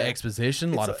 A lot of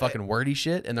exposition, a lot of fucking wordy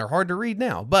shit, and they're hard to read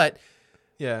now. But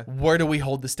where do we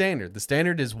hold the standard? The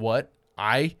standard is what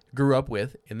I grew up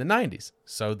with in the 90s.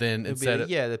 So then instead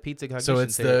the pizza cognition. So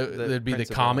it's there'd be the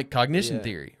comic cognition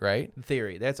theory, right?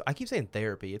 Theory. I keep saying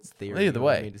therapy. It's theory. Either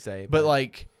way. I mean to say, but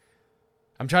like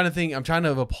I'm trying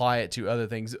to apply it to other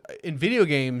things. In video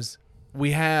games,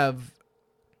 we have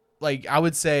like I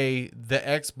would say the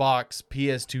Xbox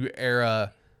PS2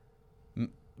 era,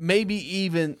 maybe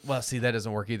even that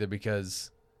doesn't work either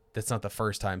because that's not the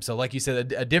first time. So like you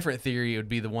said, a different theory would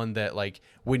be the one that like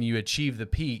when you achieve the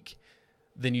peak,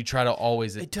 then you try to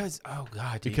always. It does. Oh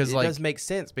God, dude. Because it does make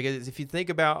sense because if you think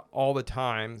about all the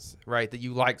times, right, that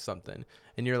you like something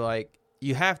and you're like,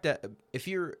 you have to. If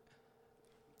you're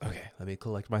okay, let me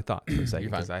collect my thoughts for a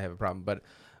second because I have a problem. But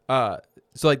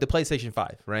so like the PlayStation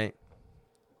 5, right?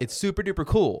 It's super duper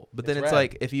cool, but then it's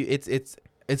like if you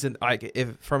it's an like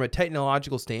if from a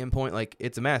technological standpoint, like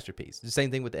it's a masterpiece. The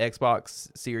same thing with the Xbox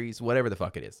Series, whatever the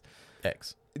fuck it is.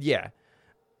 X. Yeah,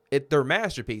 they're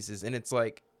masterpieces, and it's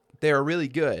like they're really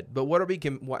good. But what are we?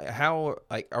 How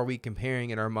like are we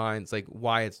comparing in our minds like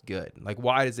why it's good? Like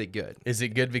why is it good? Is it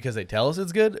good because they tell us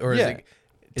it's good, or is it?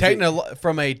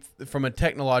 From a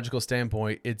technological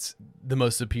standpoint, it's the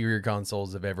most superior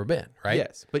consoles have ever been, right?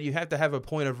 Yes, but you have to have a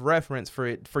point of reference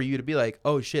for you to be like,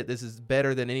 oh shit, this is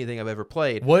better than anything I've ever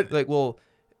played. What? Like, well,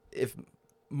 if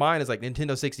mine is like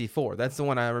Nintendo 64, that's the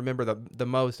one I remember the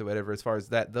most or whatever as far as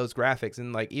those graphics,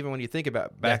 and like even when you think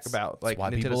about like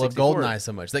why Nintendo people 64, love GoldenEye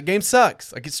so much. That game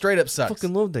sucks. Like it straight up sucks. I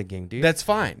fucking love that game, dude. That's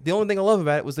fine. The only thing I love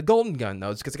about it was the golden gun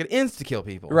though, it's because it could insta kill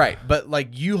people. Right, but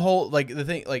like you hold like the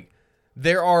thing like.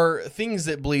 There are things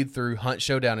that bleed through. Hunt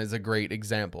Showdown is a great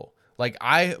example. Like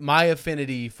my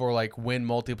affinity for like when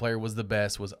multiplayer was the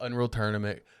best was Unreal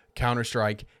Tournament,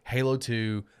 Counter-Strike, Halo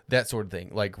 2, that sort of thing.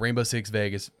 Like Rainbow Six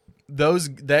Vegas.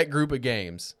 That group of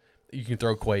games, you can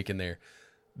throw Quake in there.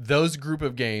 Those group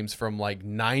of games from like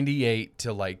 98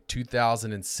 to like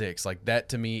 2006, like that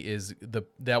to me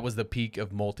that was the peak of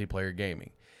multiplayer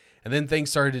gaming. And then things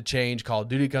started to change. Call of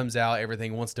Duty comes out.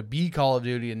 Everything wants to be Call of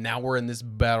Duty. And now we're in this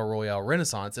battle royale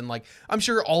renaissance. And like, I'm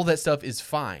sure all that stuff is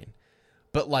fine.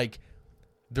 But like,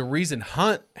 the reason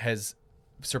Hunt has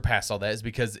surpassed all that is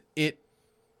because it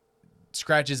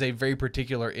scratches a very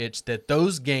particular itch that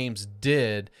those games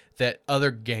did that other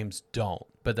games don't.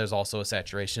 But there's also a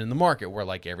saturation in the market where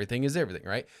like everything is everything,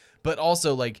 right? But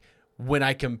also like when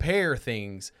I compare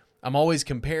things, I'm always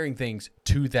comparing things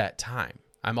to that time.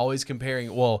 I'm always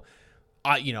comparing, well,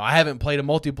 I haven't played a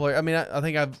multiplayer. I mean, I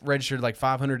think I've registered like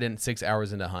 506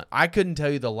 hours into Hunt. I couldn't tell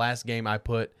you the last game I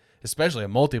put, especially a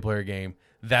multiplayer game,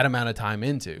 that amount of time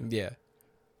into. Yeah.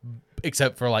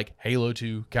 Except for like Halo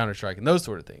 2, Counter-Strike, and those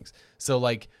sort of things. So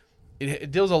like it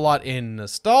deals a lot in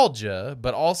nostalgia,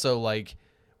 but also like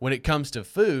when it comes to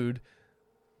food,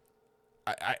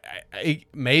 it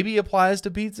maybe applies to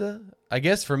pizza. I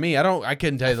guess for me, I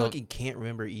couldn't tell you. I fucking can't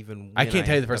remember even. I can't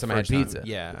tell you the first time I had pizza.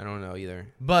 Yeah, I don't know either.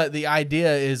 But the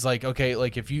idea is like, okay,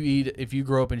 like if you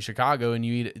grow up in Chicago and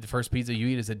you eat the first pizza you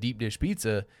eat is a deep dish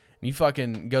pizza, and you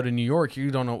fucking go to New York,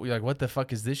 you don't know, you're like, what the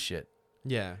fuck is this shit?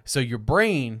 Yeah. So your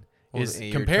brain is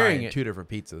comparing it, two different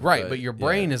pizzas, right? But your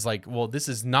brain is like, well, this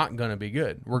is not going to be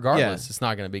good. Regardless, it's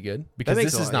not going to be good because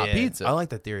this is not pizza. I like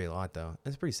that theory a lot, though.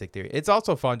 It's a pretty sick theory. It's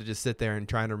also fun to just sit there and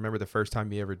try to remember the first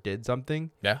time you ever did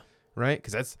something. Yeah. Right?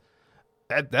 Because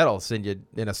that'll send you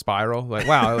in a spiral. Like,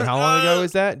 wow, how long ago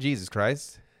was that? Jesus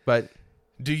Christ. But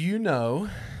do you know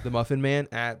the Muffin Man?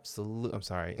 Absolutely. I'm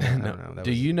sorry. I don't know.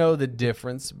 You know the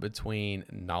difference between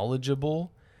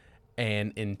knowledgeable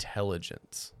and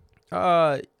intelligence?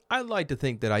 I'd like to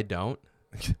think that I don't.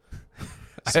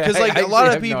 Because like a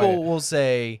lot of people will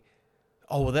say,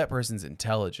 "Oh, well, that person's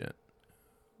intelligent,"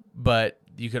 but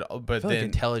you could, but then like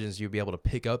intelligence, you'd be able to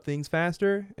pick up things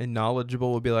faster, and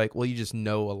knowledgeable would be like, well, you just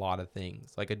know a lot of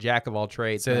things, like a jack of all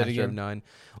trades, master of none.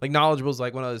 Like knowledgeable is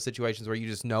like one of those situations where you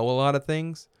just know a lot of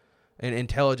things, and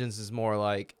intelligence is more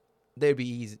like they'd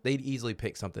easily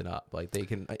pick something up, like they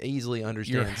can easily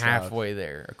understand. You're halfway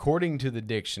there, according to the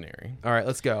dictionary. All right,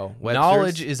 let's go. Webster's.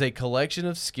 Knowledge is a collection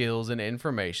of skills and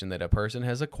information that a person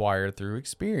has acquired through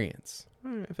experience. I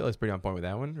feel like it's pretty on point with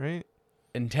that one, right?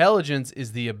 Intelligence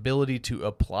is the ability to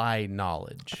apply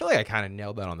knowledge. I feel like I kind of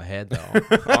nailed that on the head, though.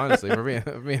 Honestly,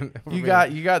 you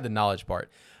got the knowledge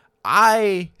part.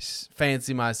 I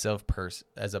fancy myself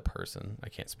as a person. I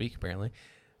can't speak apparently.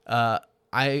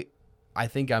 I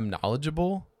think I'm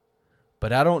knowledgeable,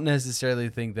 but I don't necessarily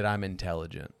think that I'm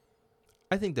intelligent.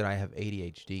 I think that I have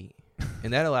ADHD,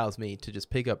 and that allows me to just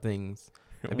pick up things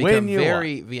and When become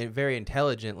you very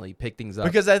intelligently pick things up.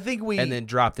 Because I think and then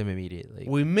drop them immediately.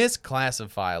 We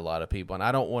misclassify a lot of people, and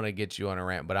I don't want to get you on a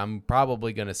rant, but I'm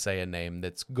probably going to say a name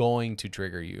that's going to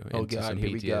trigger you into some PTSD.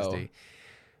 Here we go.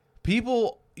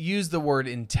 People use the word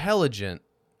intelligent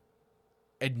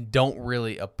and don't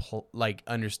really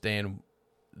understand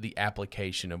the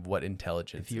application of what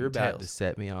intelligence If you're entails. about to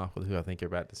set me off with who I think you're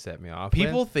about to set me off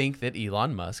People with, think that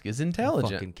Elon Musk is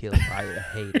intelligent. fucking kill him. I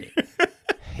hate it.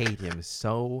 Hate him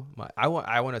so much. I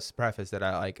want to preface that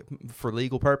I like, for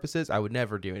legal purposes, I would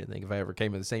never do anything if I ever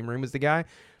came in the same room as the guy.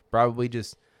 Probably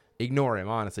just ignore him.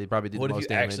 Honestly, probably did what the if most you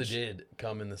damage. actually did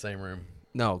come in the same room?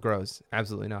 No, gross.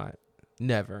 Absolutely not.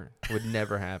 Never. Would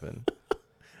never happen.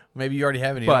 Maybe you already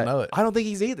have it. You don't know it. I don't think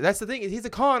he's either. That's the thing. He's a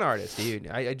con artist, dude.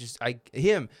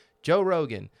 Him, Joe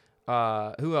Rogan.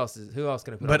 Who else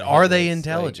gonna put? But on are his they list?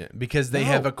 intelligent? Like, Because they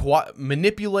no. have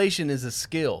manipulation is a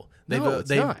skill. It's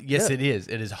not. Yes, Yeah. it is.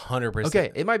 It is 100%.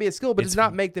 Okay, it might be a skill, but it does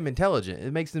not make them intelligent.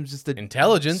 It makes them just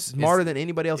Intelligence smarter than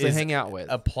anybody else they is hang out with.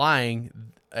 Applying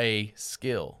a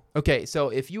skill. Okay, so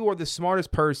if you are the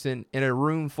smartest person in a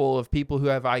room full of people who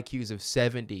have IQs of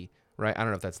 70, right? I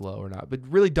don't know if that's low or not, but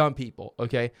really dumb people,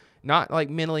 okay? Not like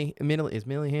mentally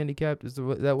handicapped? Is that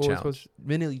what we're supposed to?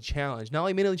 Mentally challenged. Not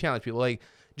like mentally challenged people, like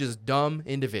just dumb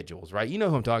individuals, right? You know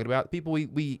who I'm talking about. People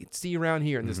we see around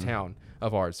here in this town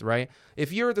of ours, right?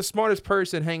 If you're the smartest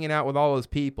person hanging out with all those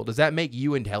people, does that make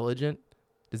you intelligent?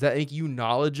 Does that make you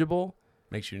knowledgeable?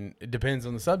 It depends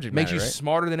on the subject Makes matter, you right?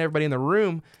 smarter than everybody in the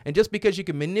room. And just because you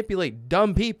can manipulate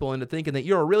dumb people into thinking that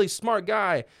you're a really smart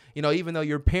guy, even though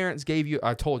your parents gave you,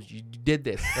 I told you did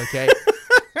this, okay?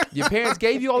 Your parents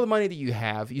gave you all the money that you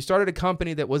have. You started a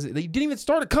company you didn't even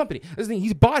start a company.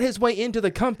 He's bought his way into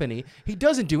the company. He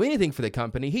doesn't do anything for the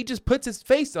company. He just puts his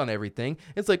face on everything.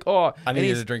 It's like, oh, I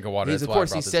needed a drink of water. Of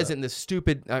course, he says it in the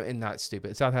stupid, and not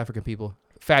stupid, South African people,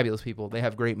 fabulous people. They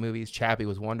have great movies. Chappie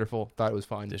was wonderful. Thought it was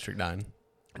fun.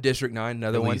 District 9,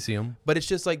 another Elysium. one. But it's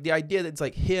just like the idea that it's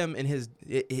like him and he's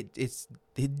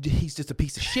just a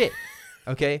piece of shit.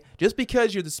 Okay, just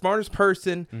because you're the smartest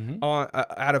person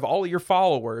out of all of your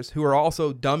followers who are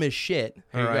also dumb as shit,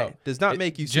 all right, does not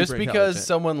make you super just because intelligent.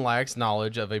 someone lacks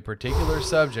knowledge of a particular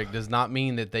subject does not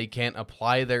mean that they can't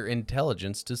apply their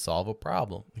intelligence to solve a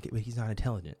problem. Okay, but he's not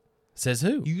intelligent. Says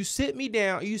who? You sit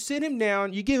him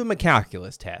down, you give him a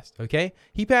calculus test, okay?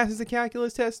 He passes the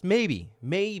calculus test, maybe.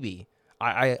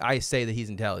 I say that he's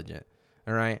intelligent,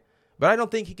 all right? But I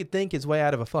don't think he could think his way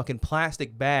out of a fucking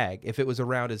plastic bag if it was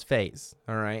around his face,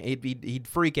 all right? He'd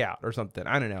freak out or something.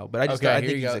 I don't know, but I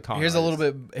think he's a con Here's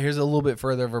artist. Here's a little bit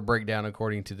further of a breakdown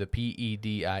according to the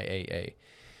PEDIAA.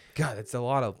 God, that's a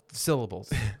lot of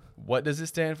syllables. What does it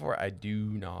stand for? I do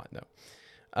not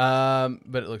know.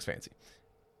 But it looks fancy.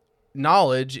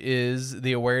 Knowledge is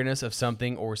the awareness of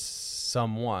something or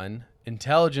someone.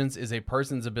 Intelligence is a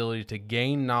person's ability to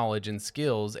gain knowledge and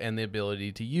skills and the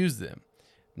ability to use them.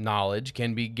 Knowledge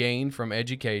can be gained from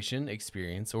education,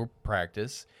 experience, or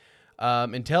practice.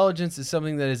 Intelligence is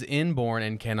something that is inborn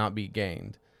and cannot be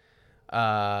gained.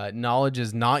 Knowledge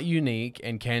is not unique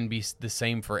and can be the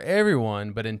same for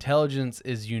everyone, but intelligence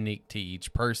is unique to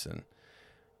each person.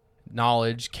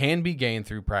 Knowledge can be gained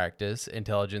through practice.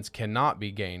 Intelligence cannot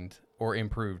be gained or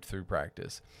improved through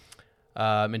practice.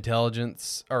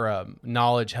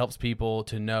 Knowledge helps people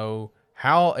to know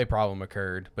how a problem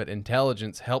occurred, but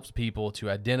intelligence helps people to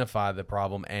identify the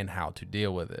problem and how to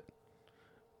deal with it.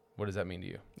 What does that mean to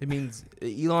you? It means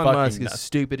Elon Musk is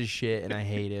stupid as shit, and I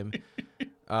hate him.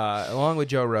 Along with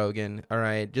Joe Rogan, all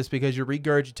right, just because you're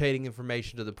regurgitating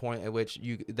information to the point at which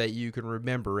you can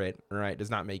remember it, all right, does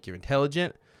not make you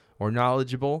intelligent or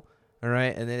knowledgeable, all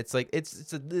right. And then it's like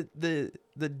the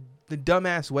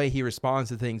dumbass way he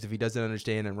responds to things if he doesn't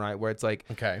understand them, right? Where it's like,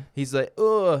 okay, he's like,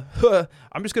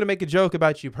 I'm just gonna make a joke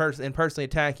about you and personally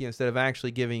attack you instead of actually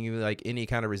giving you like any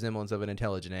kind of resemblance of an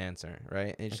intelligent answer,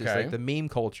 right? And it's just like the meme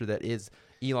culture that is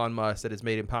Elon Musk that has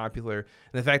made him popular,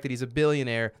 and the fact that he's a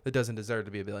billionaire that doesn't deserve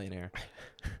to be a billionaire.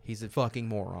 He's a fucking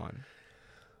moron.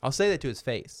 I'll say that to his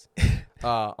face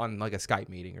on like a Skype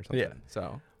meeting or something. Yeah.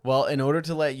 So, well, in order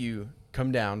to let you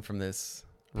come down from this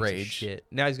rage, shit.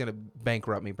 Now he's gonna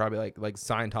bankrupt me, probably like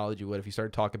Scientology would if he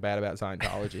started talking bad about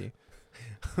Scientology.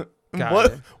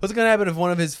 What's gonna happen if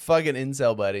one of his fucking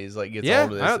incel buddies like gets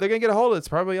hold of this? They're gonna get a hold of it. It's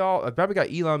probably I've probably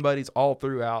got Elon buddies all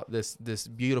throughout this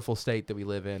beautiful state that we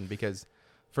live in, because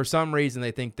for some reason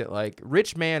they think that like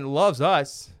rich man loves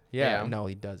us. Yeah. No,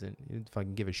 he doesn't. He doesn't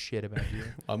fucking give a shit about you.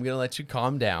 I'm gonna let you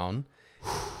calm down,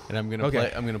 and I'm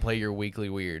gonna play your weekly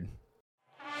weird.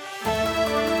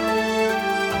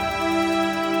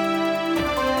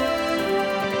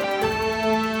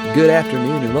 Good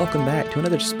afternoon and welcome back to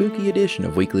another spooky edition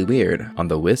of Weekly Weird on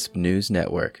the Wisp News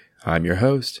Network. I'm your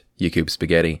host, Yakub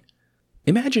Spaghetti.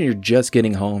 Imagine you're just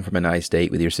getting home from a nice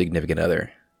date with your significant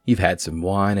other. You've had some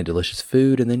wine and delicious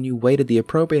food, and then you waited the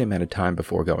appropriate amount of time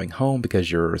before going home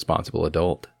because you're a responsible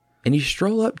adult. And you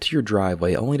stroll up to your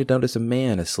driveway only to notice a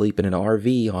man asleep in an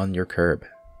RV on your curb.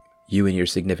 You and your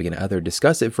significant other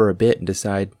discuss it for a bit and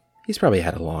decide, he's probably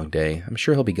had a long day. I'm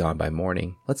sure he'll be gone by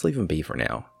morning. Let's leave him be for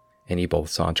now. And you both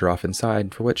saunter off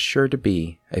inside for what's sure to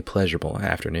be a pleasurable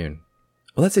afternoon.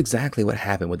 Well, that's exactly what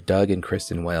happened with Doug and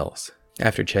Kristen Wells.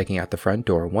 After checking out the front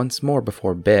door once more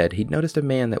before bed, he'd noticed a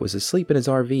man that was asleep in his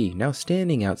RV now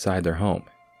standing outside their home.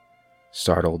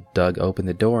 Startled, Doug opened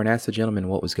the door and asked the gentleman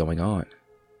what was going on.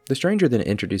 The stranger then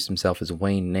introduced himself as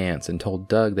Wayne Nance and told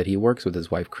Doug that he works with his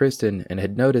wife Kristen and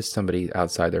had noticed somebody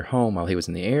outside their home while he was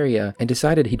in the area and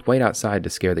decided he'd wait outside to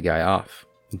scare the guy off.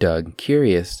 Doug,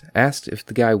 curious, asked if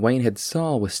the guy Wayne had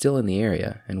saw was still in the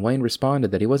area, and Wayne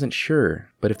responded that he wasn't sure,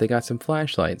 but if they got some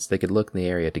flashlights, they could look in the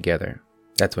area together.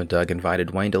 That's when Doug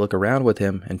invited Wayne to look around with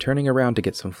him, and turning around to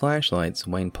get some flashlights,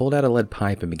 Wayne pulled out a lead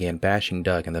pipe and began bashing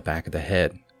Doug in the back of the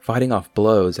head. Fighting off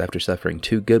blows after suffering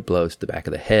 2 good blows to the back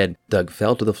of the head, Doug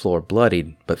fell to the floor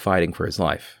bloodied, but fighting for his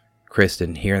life.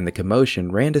 Kristen, hearing the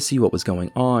commotion, ran to see what was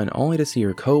going on, only to see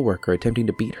her co-worker attempting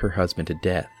to beat her husband to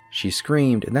death. She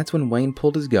screamed, and that's when Wayne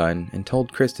pulled his gun and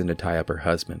told Kristen to tie up her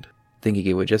husband. Thinking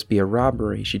it would just be a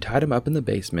robbery, she tied him up in the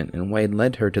basement, and Wayne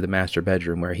led her to the master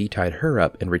bedroom where he tied her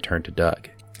up and returned to Doug.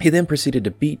 He then proceeded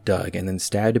to beat Doug and then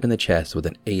stabbed him in the chest with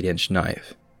an 8-inch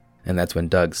knife. And that's when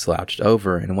Doug slouched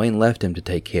over and Wayne left him to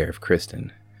take care of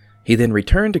Kristen. He then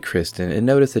returned to Kristen and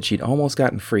noticed that she'd almost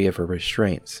gotten free of her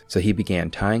restraints, so he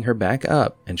began tying her back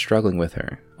up and struggling with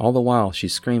her, all the while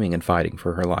she's screaming and fighting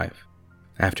for her life.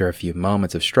 After a few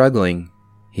moments of struggling,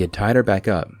 he had tied her back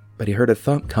up, but he heard a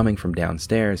thump coming from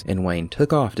downstairs and Wayne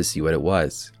took off to see what it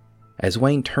was. As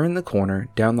Wayne turned the corner,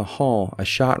 down the hall, a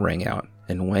shot rang out,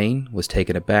 and Wayne was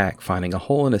taken aback, finding a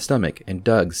hole in his stomach and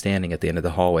Doug standing at the end of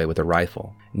the hallway with a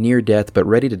rifle. Near death but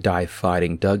ready to die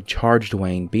fighting, Doug charged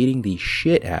Wayne, beating the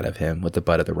shit out of him with the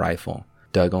butt of the rifle.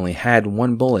 Doug only had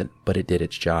one bullet, but it did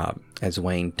its job. As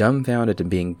Wayne, dumbfounded and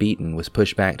being beaten, was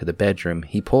pushed back to the bedroom,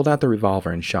 he pulled out the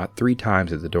revolver and shot 3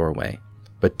 times at the doorway.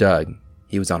 But Doug,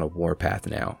 he was on a warpath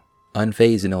now.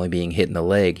 Unfazed and only being hit in the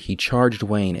leg, he charged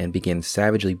Wayne and began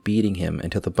savagely beating him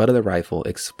until the butt of the rifle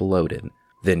exploded.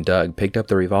 Then Doug picked up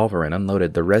the revolver and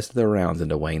unloaded the rest of the rounds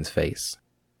into Wayne's face.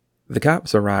 The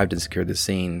cops arrived and secured the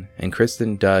scene, and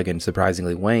Kristen, Doug, and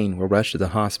surprisingly Wayne were rushed to the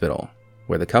hospital,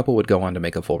 where the couple would go on to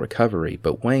make a full recovery,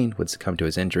 but Wayne would succumb to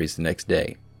his injuries the next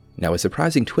day. Now, a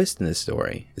surprising twist in this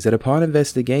story is that upon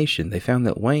investigation, they found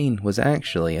that Wayne was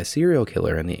actually a serial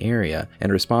killer in the area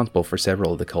and responsible for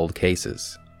several of the cold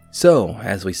cases. So,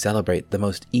 as we celebrate the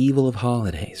most evil of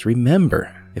holidays,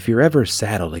 remember, if you're ever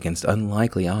saddled against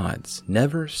unlikely odds,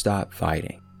 never stop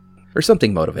fighting. Or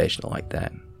something motivational like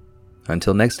that.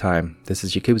 Until next time, this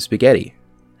is Jakub Spaghetti.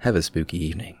 Have a spooky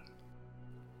evening.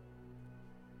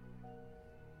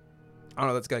 I don't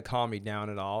know if that's going to calm me down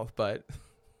at all, but,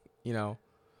 you know.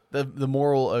 The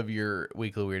moral of your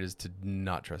Weekly Weird is to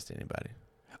not trust anybody.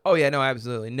 Oh, yeah, no,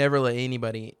 absolutely. Never let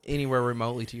anybody anywhere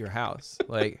remotely to your house.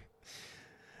 Okay,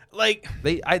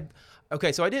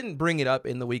 so I didn't bring it up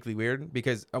in the Weekly Weird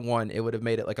because, one, it would have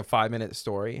made it like a 5-minute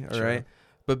story, all right?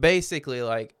 But basically,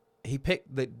 like, he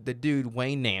picked the dude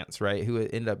Wayne Nance, right, who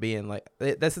ended up being like,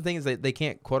 that's the thing is that they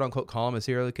can't quote unquote call him a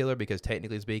serial killer because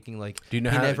technically speaking, like, do you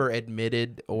know he never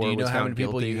admitted or do you know was how found many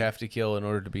people guilty. you have to kill in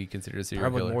order to be considered a serial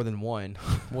Probably killer? more than one.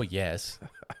 Well, yes.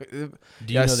 Do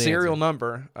you know the serial answer?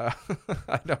 number? I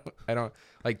don't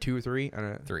like 2 or 3. I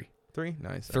don't know. 3. 3,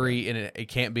 nice. 3, and it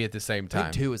can't be at the same I time.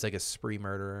 think 2 is like a spree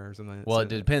murderer or something. Well, it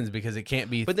depends because it can't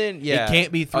be. But then, yeah, it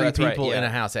can't be 3 that's right, people in yeah. a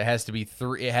house. It has to be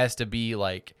 3. It has to be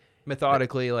like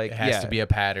methodically, like it has to be a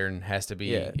pattern. Has to be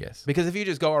yes. Because if you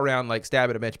just go around like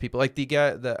stabbing a bunch of people, like the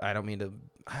guy, I don't mean to.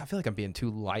 I feel like I'm being too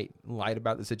light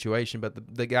about the situation,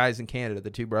 but the guys in Canada,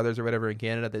 the 2 brothers or whatever in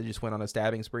Canada, that just went on a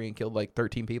stabbing spree and killed like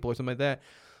 13 people or something like that.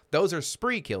 Those are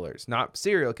spree killers, not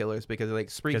serial killers, because like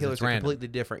spree killers are random. completely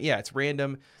different. Yeah, it's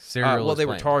random. Serial. Well, is they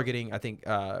were planned. targeting, I think,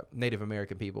 Native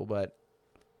American people, but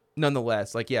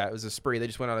nonetheless, like, yeah, it was a spree. They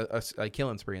just went on a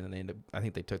killing spree, and then they ended up, I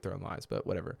think they took their own lives, but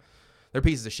whatever. They're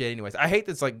pieces of shit anyways. I hate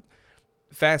this, like,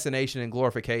 fascination and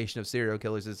glorification of serial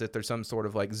killers as if they're some sort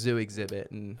of, like, zoo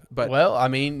exhibit. But well, I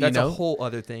mean, that's you know, a whole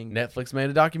other thing. Netflix made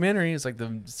a documentary. It's like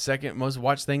the second most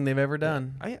watched thing they've ever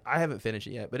done. I haven't finished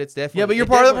it yet, but it's definitely. Yeah, but you're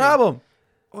part of the problem.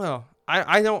 Well,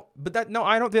 I don't, but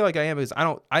I don't feel like I am because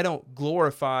I don't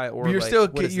glorify or You're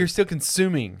like, still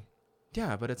consuming.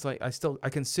 Yeah, but it's like I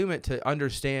consume it to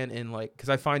understand and like because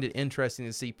I find it interesting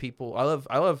to see people. I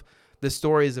love the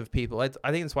stories of people. I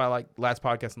think that's why I like Last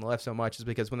Podcast on the Left so much is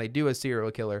because when they do a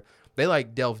serial killer, they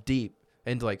like delve deep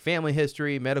into like family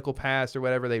history, medical past, or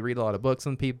whatever. They read a lot of books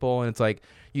on people, and it's like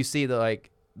you see the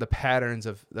patterns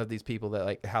of these people that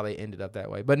like how they ended up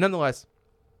that way. But nonetheless,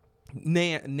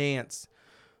 Nance.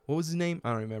 What was his name?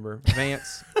 I don't remember.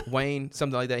 Vance, Wayne,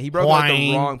 something like that. He broke into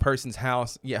the wrong person's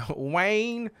house. Yeah,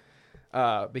 Wayne.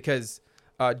 Because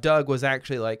Doug was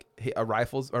actually like a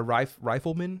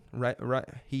rifleman. Right.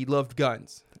 He loved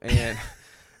guns, and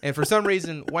for some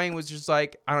reason Wayne was just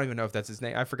like, I don't even know if that's his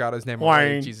name. I forgot his name.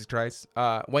 Wayne. Jesus Christ.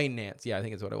 Wayne Nance. Yeah, I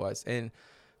think is what it was. And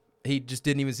he just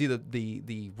didn't even see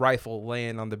the rifle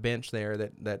laying on the bench there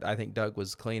that I think Doug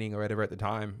was cleaning or whatever at the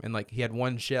time, and like he had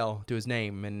one shell to his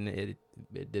name, and it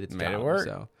did its Made job. it work.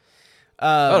 So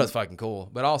that was fucking cool.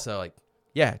 But also like.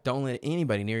 Yeah, don't let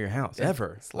anybody near your house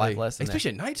ever. It's life lesson.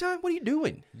 Especially at nighttime. What are you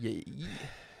doing?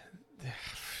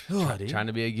 Trying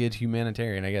to be a good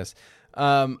humanitarian, I guess.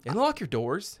 And lock your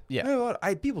doors. Yeah. You know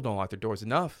what? People don't lock their doors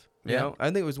enough. You Yeah. know? I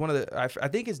think it was one of the. I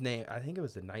think his name. I think it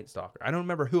was the Night Stalker. I don't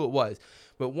remember who it was,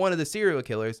 but one of the serial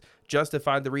killers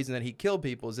justified the reason that he killed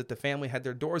people is that the family had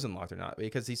their doors unlocked or not,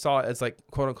 because he saw it as like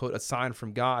quote unquote a sign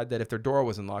from God that if their door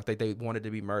was unlocked, they wanted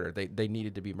to be murdered. They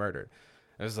needed to be murdered.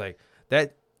 It was like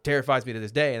that. Terrifies me to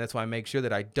this day, and that's why I make sure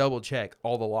that I double check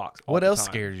all the locks. What else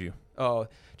scares you? Oh,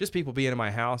 just people being in my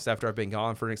house after I've been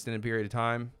gone for an extended period of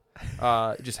time,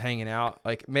 just hanging out.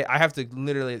 Like I have to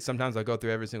literally sometimes I go through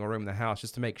every single room in the house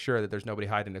just to make sure that there's nobody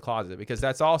hiding in the closet, because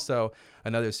that's also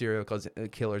another serial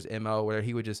killer's MO, where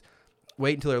he would just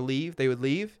wait until they would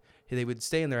leave. They would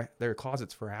stay in their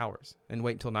closets for hours and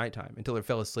wait until nighttime until they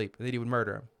fell asleep, and then he would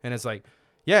murder them. And it's like,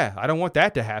 yeah, I don't want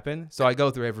that to happen, so I go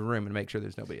through every room and make sure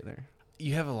there's nobody in there.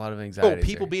 You have a lot of anxiety. Oh,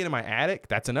 people being in my attic.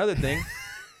 That's another thing.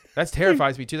 That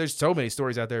terrifies me too. There's so many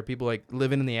stories out there. People like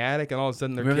living in the attic, and all of a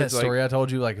sudden their Remember kids that story I told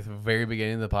you like at the very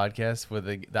beginning of the podcast where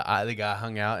the guy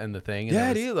hung out in the thing? And Yeah, it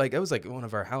was, dude. Like, that was like one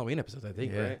of our Halloween episodes, I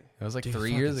think, Yeah. right? It was like Dude,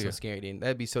 3 fuck, years that's ago. So scary, dude.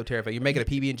 That'd be so terrifying. You're making a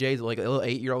PB&J, like a little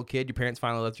 8-year-old kid. Your parents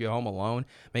finally left you home alone.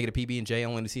 Making a PB&J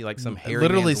only to see like some hairy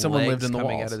Literally man's someone lived legs in the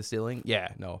coming walls. out of the ceiling. Yeah,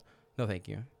 no, thank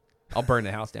you. I'll burn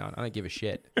the house down. I don't give a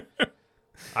shit.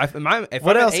 If What I'm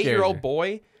an else scares 8-year-old you?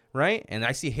 boy, right, and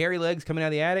I see hairy legs coming out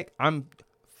of the attic, I'm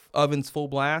ovens full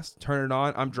blast, turn it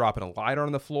on. I'm dropping a lighter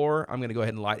on the floor. I'm gonna go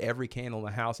ahead and light every candle in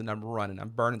the house, and I'm running. I'm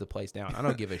burning the place down. I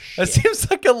don't give a shit. That seems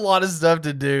like a lot of stuff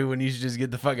to do when you should just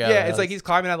get the fuck out. Yeah, of the it's like house. he's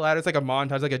climbing out the ladder. It's like a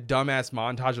montage, like a dumbass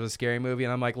montage of a scary movie,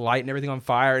 and I'm like lighting everything on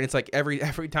fire. And it's like every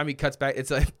time he cuts back,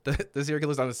 it's like the serial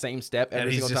killer's on the same step and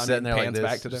every he's single just time sitting he there like pans this,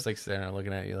 back to just the. like sitting there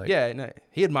looking at you like, Yeah, no,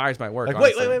 he admires my work. like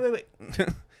honestly. wait.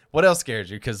 What else scares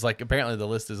you? Because like apparently the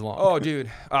list is long. Oh, dude,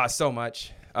 so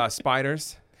much.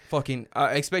 Spiders, fucking.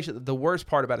 Especially the worst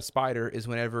part about a spider is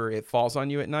whenever it falls on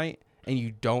you at night and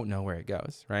you don't know where it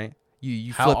goes. Right?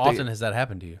 You How flip often has that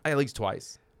happened to you? at least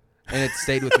twice, and it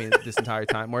stayed with me this entire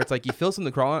time. Where it's like you feel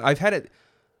something crawling. I've had it,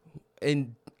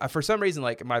 and for some reason,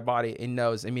 like my body, it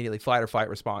knows immediately fight or flight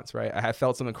response. Right? I have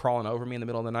felt something crawling over me in the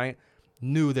middle of the night.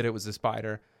 Knew that it was a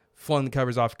spider. Flung the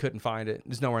covers off. Couldn't find it.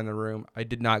 There's nowhere in the room. I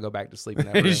did not go back to sleep in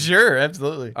that room. Sure,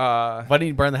 absolutely. Why Why didn't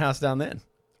you burn the house down then?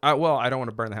 well, I don't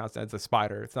want to burn the house down. It's a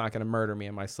spider. It's not going to murder me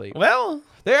in my sleep. Well,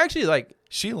 They're actually like,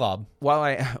 Shelob.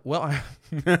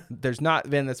 there's not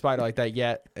been a spider like that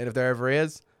yet. And if there ever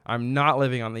is, I'm not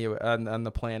living on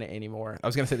the planet anymore. I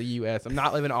was going to say the U.S. I'm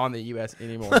not living on the U.S.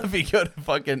 anymore. If you go to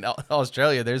fucking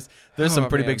Australia, there's some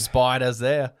pretty man. big spiders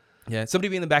there. Yeah, somebody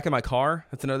be in the back of my car.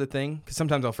 That's another thing. Because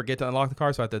sometimes I'll forget to unlock the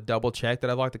car, so I have to double check that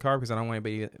I've locked the car because I don't want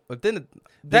anybody. But then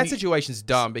that situation's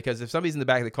dumb because if somebody's in the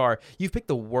back of the car, you've picked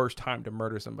the worst time to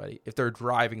murder somebody if they're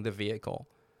driving the vehicle.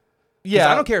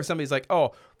 Yeah, I don't care if somebody's like,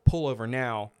 "Oh, pull over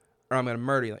now, or I'm gonna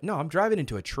murder you." Like, no, I'm driving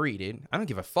into a tree, dude. I don't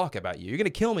give a fuck about you. You're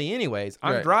gonna kill me anyways.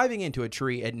 I'm Right. driving into a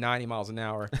tree at 90 miles an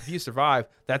hour. If you survive,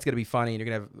 that's gonna be funny, and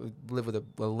you're gonna live with a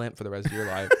limp for the rest of your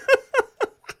life.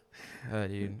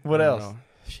 Dude. What I don't else? know.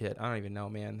 Shit, I don't even know,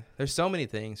 man. There's so many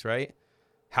things, right?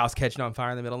 House catching on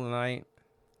fire in the middle of the night.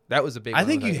 That was a big I one.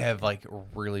 think Like, you have like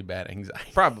really bad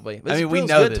anxiety. probably. I mean, we feels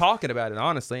know good this. talking about it.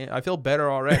 Honestly, I feel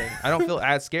better already. I don't feel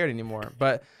as scared anymore.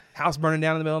 But house burning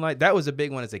down in the middle of the night, that was a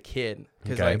big one as a kid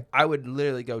because Okay. like I would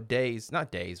literally go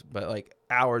not days, but like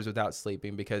hours without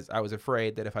sleeping because I was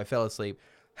afraid that if I fell asleep,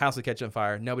 house would catch on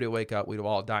fire, nobody would wake up, we'd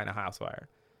all die in a house fire.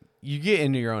 You get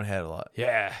into your own head a lot.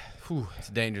 Yeah, Whew. It's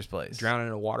a dangerous place. Drowning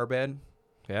in a waterbed.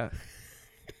 Yeah,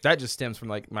 that just stems from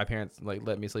like my parents like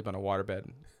letting me sleep on a waterbed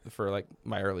for like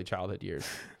my early childhood years.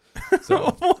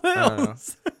 So What I don't know.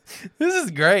 else? This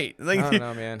is great. Like, I don't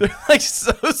know, man. They're like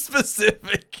so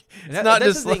specific. And It's not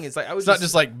that's just the thing. It's like I was it's not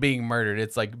just like being murdered.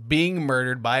 It's like being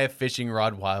murdered by a fishing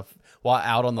rod while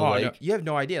out on the Oh, lake. no, you have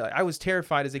no idea. Like, I was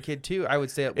terrified as a kid too. I would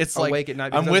stay up It's awake like at night.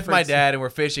 because I'm I was with my afraid- dad and we're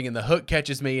fishing and the hook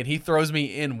catches me and he throws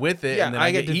me in with it. Yeah, and then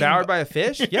I get eaten devoured by a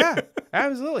fish. Yeah,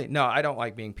 absolutely. No, I don't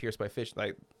like being pierced by fish.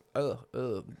 Like,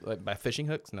 like by fishing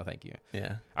hooks. No, thank you.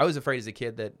 Yeah. I was afraid as a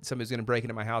kid that somebody was going to break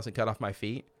into my house and cut off my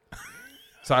feet.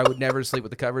 So I would never sleep with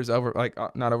the covers over, like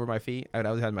not over my feet. I would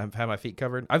always have my feet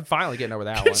covered. I'm finally getting over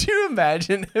that one. Could you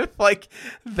imagine if like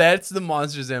that's the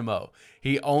monster's MO?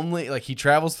 He only he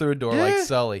travels through a door like Yeah.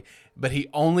 Sully, but he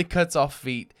only cuts off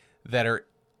feet that are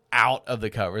out of the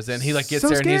covers. And he like gets So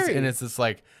there scary. and it's just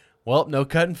like, well, no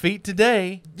cutting feet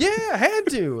today. Yeah, I had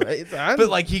to. But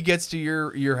like he gets to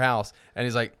your house and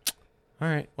he's like, all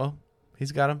right, well,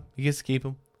 he's got him. He gets to keep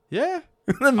him. yeah,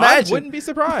 Imagine. I wouldn't be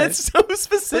surprised. That's so But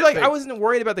specific. like I wasn't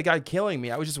worried about the guy killing me.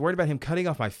 I was just worried about him cutting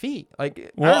off my feet.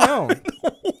 Like I don't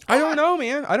know. I don't know,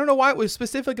 man. I don't know why it was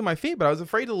specific in my feet, but I was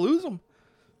afraid to lose them.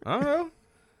 I don't know.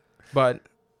 But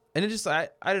and it just I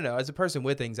don't know. As a person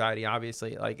with anxiety,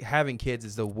 obviously, like having kids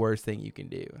is the worst thing you can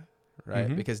do, right?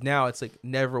 Mhm. Because now it's like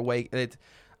never wake.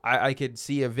 I could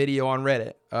see a video on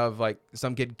Reddit of like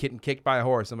some kid getting kicked by a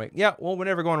horse. I'm like, yeah, well, we're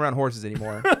never going around horses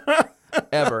anymore.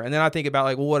 Ever. And then I think about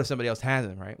like, well, what if somebody else has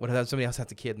him, right? What if somebody else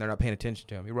has a kid and they're not paying attention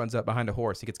to him? He runs up behind a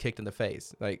horse, he gets kicked in the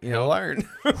face. Like, you He'll know, learn.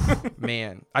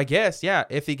 man, I guess, yeah,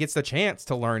 if he gets the chance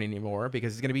to learn anymore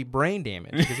because he's going to be brain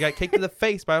damaged because he got kicked in the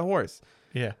face by a horse.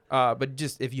 Yeah. But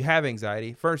just if you have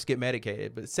anxiety, first get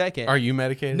medicated. But second, Are you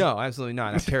medicated? no, absolutely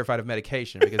not. I'm terrified of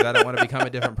medication because I don't want to become a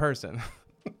different person.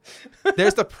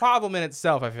 There's the problem in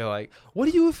itself, I feel like. What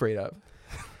are you afraid of?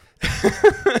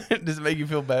 Does it make you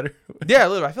feel better? Yeah,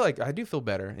 literally. I feel like I do feel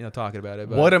better, talking about it.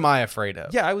 But What am I afraid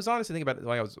of? yeah, I was honestly thinking about it.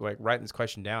 Like I was like writing this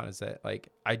question down. Is that like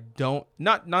I don't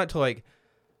not to like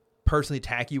personally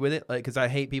attack you with it, like, because I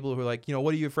hate people who are like,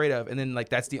 what are you afraid of, and then like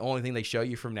that's the only thing they show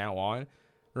you from now on,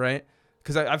 right?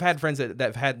 Because I've had friends that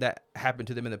have had that happen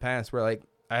to them in the past, where like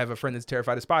I have a friend that's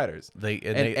terrified of spiders, and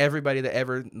everybody that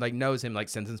ever like knows him like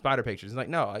sends him spider pictures. It's like,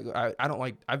 no, I don't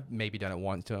like. I've maybe done it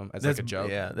once to him as like a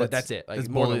joke, but that's it. Like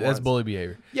that's bully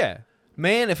behavior. Yeah,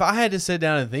 man. If I had to sit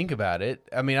down and think about it,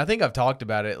 I mean, I think I've talked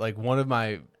about it. Like one of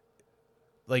my,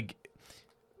 like,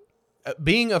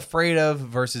 being afraid of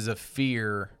versus a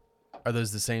fear, are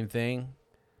those the same thing?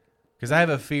 Because I have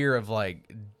a fear of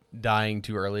like dying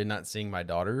too early and not seeing my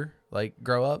daughter like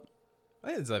grow up. I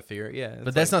think it's a fear, yeah.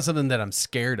 But that's not something that I'm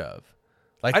scared of.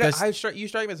 Like you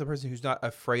strike me as a person who's not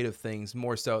afraid of things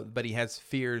more so, but he has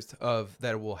fears of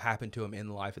that will happen to him in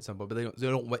life at some point. But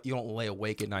you don't lay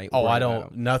awake at night. Oh, I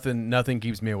don't. Nothing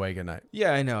keeps me awake at night.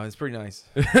 Yeah, I know. It's pretty nice.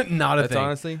 Not a that's thing.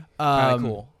 Honestly, kind of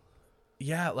cool.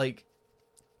 Yeah, like,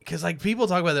 because like people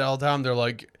talk about that all the time. They're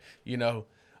like,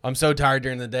 I'm so tired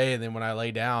during the day, and then when I lay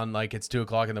down, like it's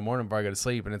 2:00 in the morning before I go to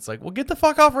sleep, and it's like, well, get the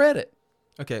fuck off Reddit.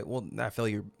 Okay, well, I feel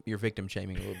you're victim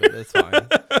shaming a little bit. That's fine.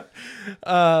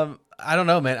 I don't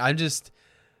know, man. I'm just,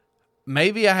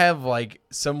 maybe I have like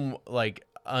some like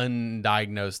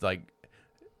undiagnosed like.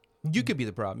 You could be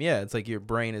the problem. Yeah, it's like your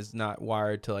brain is not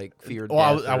wired to like fear.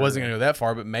 Well, I wasn't gonna go that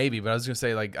far, but maybe. But I was gonna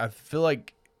say like I feel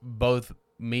like both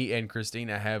me and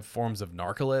Christina have forms of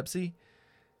narcolepsy,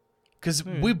 because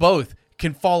we both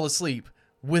can fall asleep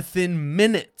within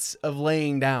minutes of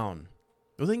laying down.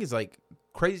 The thing is like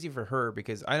crazy for her,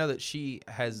 because I know that she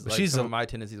has like some of my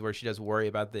tendencies where she does worry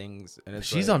about things, and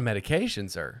she's like, on medication,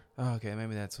 sir. Oh, okay,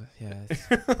 maybe that's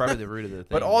it's probably the root of the thing.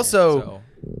 But also,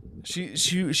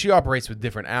 she operates with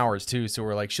different hours too, so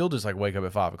we're like she'll just like wake up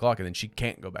at 5:00 and then she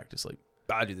can't go back to sleep.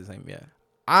 I do the same.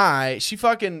 Yeah. She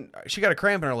got a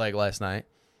cramp in her leg last night.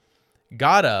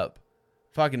 Got up,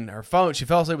 fucking her phone. She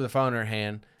fell asleep with her phone in her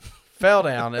hand, fell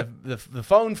down. The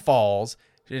phone falls.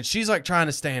 And she's like trying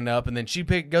to stand up, and then she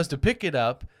goes to pick it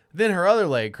up. Then her other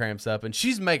leg cramps up, and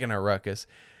she's making a ruckus.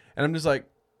 And I'm just like,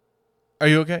 "Are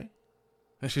you okay?"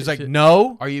 And she's like,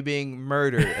 "No." Are you being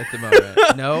murdered at the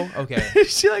moment? No. Okay.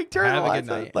 She like turned the lights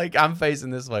on. Night. Like I'm facing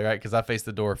this way, right? Because I face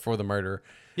the door for the murderer.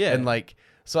 Yeah. And like,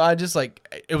 so I just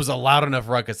like it was a loud enough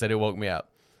ruckus that it woke me up.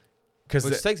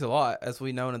 Which takes a lot, as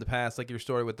we known in the past, like your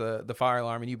story with the fire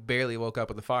alarm, and you barely woke up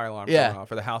with the fire alarm going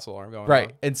off, or the house alarm going off.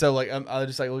 Right. And so like I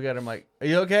just like look at her, I'm like, "Are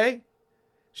you okay?"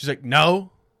 She's like, "No."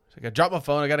 She's like, "I dropped my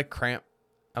phone. I got a cramp."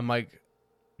 I'm like,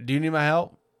 "Do you need my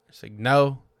help?" She's like,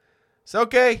 "No." It's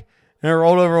okay. And I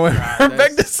rolled over and went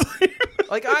back to sleep.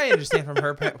 Like, I understand from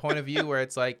her point of view, where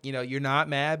it's like, you're not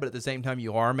mad, but at the same time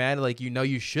you are mad. Like,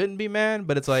 you shouldn't be mad,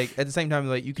 but it's like at the same time,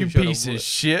 like you could show piece of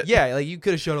shit. Yeah, like you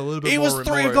could have shown a little bit. It more was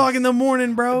remorse. 3:00 in the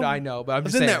morning, bro. I know, but I'm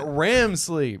just in saying, that REM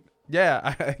sleep.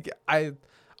 Yeah,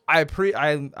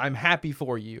 I'm happy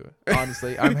for you.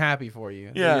 Honestly, I'm happy for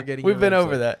you. Yeah, we've been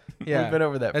over that. Yeah, we've been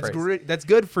over that. That's great. That's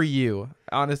good for you.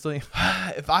 Honestly,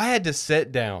 if I had to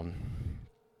sit down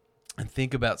and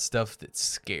think about stuff that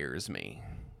scares me,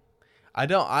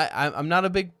 I'm not a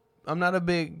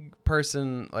big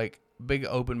person, like big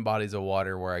open bodies of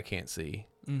water where I can't see.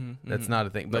 That's not a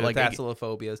thing. But like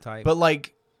thalassophobia type. But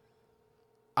like,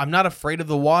 I'm not afraid of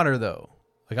the water though.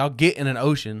 Like I'll get in an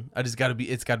ocean. It's got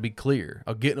to be clear.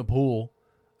 I'll get in a pool.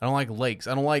 I don't like lakes.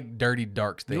 I don't like dirty,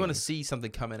 dark things. You want to see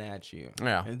something coming at you.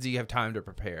 Yeah. And so you have time to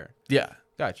prepare. Yeah.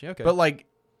 Gotcha. Okay. But like,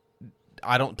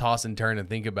 I don't toss and turn and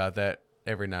think about that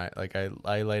every night. Like I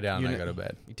lay down and I go to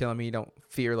bed. You telling me you don't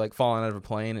fear like falling out of a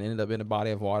plane and end up in a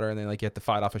body of water, and then like you have to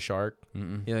fight off a shark?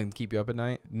 Keep you up at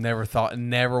night?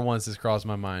 Never once has crossed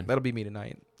my mind. That'll be me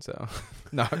tonight. So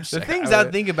no, I'm just the things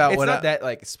I think about. It's not that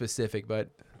like specific, but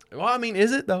well, I mean,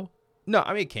 is it though? No,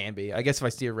 I mean it can be. I guess if I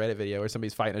see a Reddit video where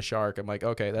somebody's fighting a shark, I'm like,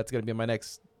 okay, that's gonna be my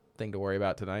next thing to worry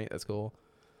about tonight. That's cool.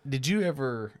 Did you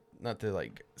ever, not to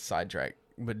like sidetrack,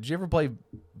 but did you ever play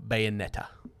Bayonetta?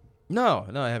 No,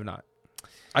 I have not.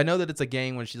 I know that it's a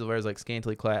game when she wears like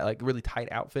scantily clad, like really tight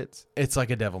outfits. It's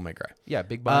like a Devil May Cry. Yeah,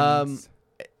 big buttons.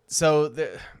 So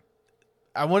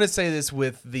I want to say this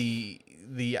with the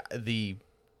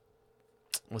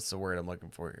what's the word I'm looking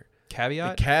for here?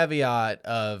 Caveat? The caveat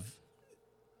of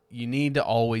you need to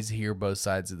always hear both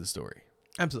sides of the story.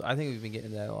 Absolutely. I think we've been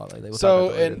getting into that a lot lately.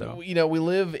 We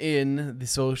live in the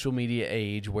social media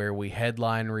age where we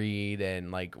headline read and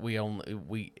like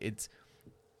it's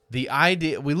the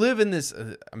idea. We live in this.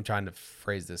 I'm trying to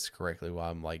phrase this correctly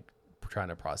while I'm like trying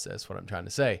to process what I'm trying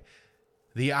to say.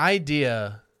 The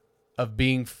idea of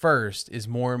being first is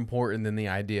more important than the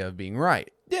idea of being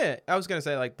right. Yeah, I was gonna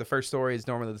say like the first story is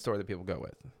normally the story that people go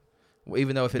with,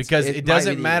 even though if it's because it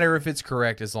doesn't matter if it's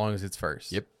correct as long as it's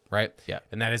first. Yep, right? Yeah.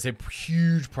 And that is a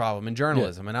huge problem in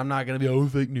journalism. And I'm not going to be,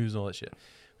 fake news and all that shit,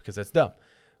 because that's dumb.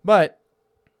 But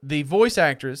the voice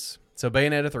actress, so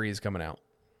Bayonetta 3 is coming out.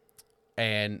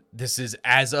 And this is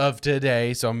as of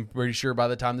today, so I'm pretty sure by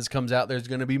the time this comes out, there's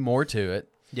going to be more to it.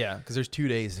 Yeah, because there's 2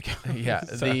 days to go. Yeah,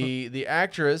 So- the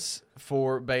actress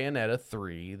for Bayonetta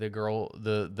 3, the girl,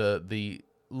 the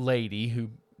lady who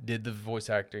did the voice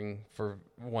acting for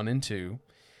 1 and 2,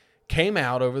 came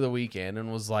out over the weekend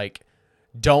and was like,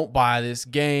 "Don't buy this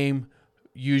game.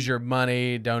 Use your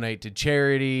money. Donate to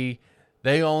charity.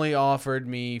 They only offered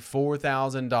me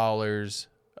 $4,000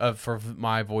 for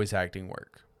my voice acting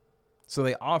work." So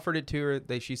they offered it to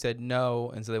her. She said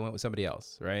no, and so they went with somebody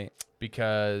else, right?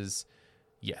 Because,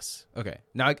 yes. Okay.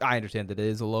 Now I understand that it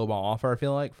is a lowball offer, I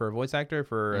feel like, for a voice actor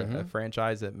for a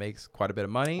franchise that makes quite a bit of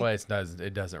money. Well,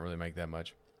 it doesn't really make that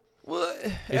much. Well,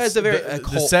 It's it's a very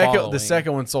the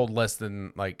second one sold less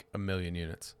than like 1 million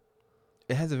units.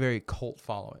 It has a very cult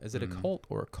following. Is it a cult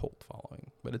or a cult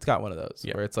following? But it's got one of those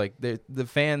where it's like the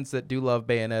fans that do love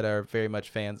Bayonetta are very much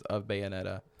fans of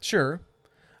Bayonetta. Sure.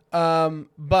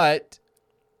 But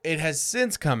it has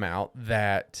since come out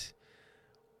that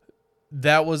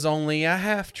was only a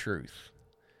half truth.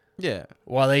 Yeah.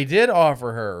 While they did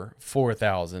offer her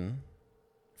 $4,000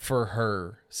 for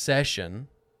her session,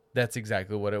 that's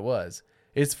exactly what it was.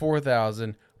 It's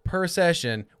 $4,000 per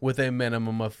session with a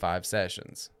minimum of 5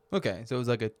 sessions. Okay, so it was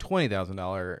like a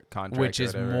 $20,000 contract, Which or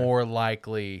is whatever. more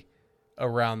likely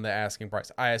around the asking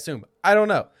price, I assume. I don't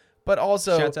know. But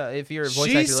also, Shouts out, if you're a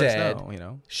voice she actor, let said us know, you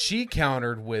know. she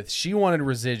countered with she wanted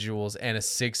residuals and a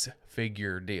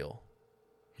 6-figure deal.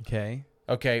 Okay.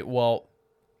 Okay, well,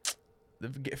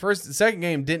 the second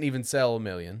game didn't even sell 1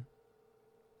 million.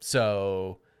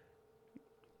 So,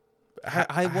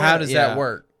 how does that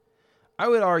work? I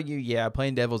would argue,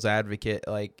 playing devil's advocate,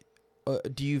 like,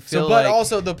 do you feel But like...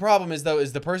 also the problem is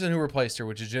the person who replaced her,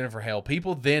 which is Jennifer Hale.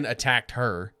 People then attacked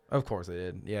her. Of course they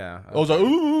did, yeah. I was like,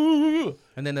 ooh.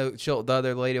 And then the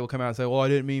other lady will come out and say, well, I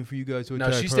didn't mean for you guys to attack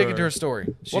No, she's sticking to her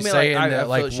story. She's Well, I mean, saying like, I that feel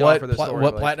like shit for the story,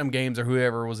 what like- Platinum Games or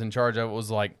whoever was in charge of it was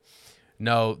like,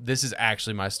 no, this is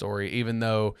actually my story, even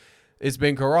though it's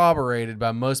been corroborated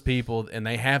by most people, and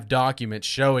they have documents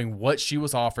showing what she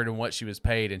was offered and what she was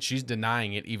paid, and she's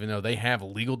denying it, even though they have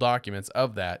legal documents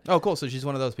of that. Oh, cool. So she's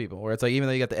one of those people where it's like, even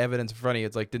though you got the evidence in front of you,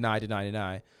 it's like,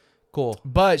 deny. Cool.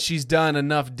 But she's done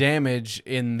enough damage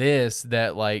in this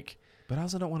that, like... But I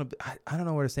also don't want to... I don't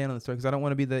know where to stand on this story, because I don't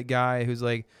want to be the guy who's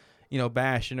like, you know,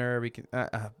 bashing her. Because,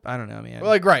 I don't know, man. Well,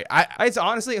 like, right. It's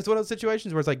honestly, it's one of those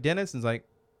situations where it's like Dennis is like,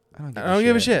 I don't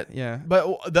give a shit. Yeah.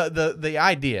 But the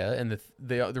idea and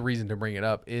the reason to bring it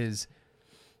up is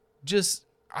just,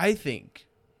 I think,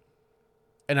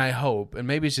 and I hope, and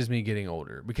maybe it's just me getting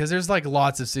older, because there's like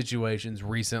lots of situations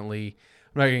recently,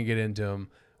 I'm not going to get into them,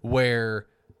 where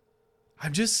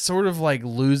I'm just sort of like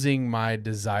losing my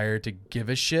desire to give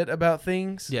a shit about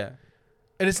things. Yeah.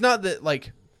 And it's not that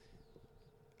like,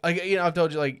 you know, I've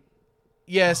told you, like,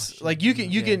 yes, like you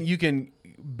can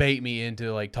bait me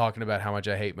into like talking about how much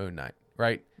I hate Moon Knight,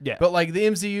 right? Yeah. But like the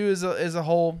MCU as a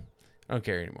whole, I don't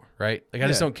care anymore, right? Like I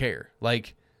just Yeah. don't care.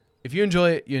 Like if you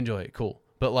enjoy it, you enjoy it, cool.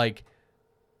 But like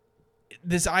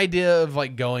this idea of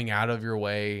like going out of your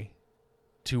way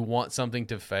to want something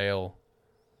to fail,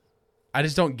 I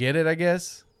just don't get it, I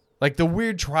guess. Like the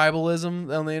weird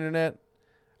tribalism on the internet,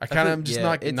 I kind of am just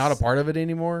not a part of it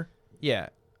anymore. Yeah.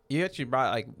 You actually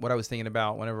brought like what I was thinking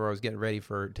about whenever I was getting ready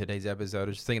for today's episode. I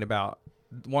was just thinking about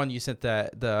one, you sent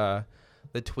the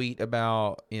tweet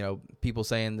about, you know, people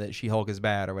saying that She-Hulk is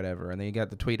bad or whatever, and then you got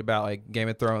the tweet about like Game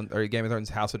of Thrones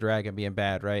House of Dragon being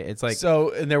bad, right? It's like,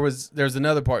 so, and there's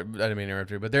another part, I didn't mean to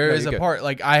interrupt you, but there is a part,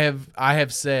 like I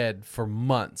have said for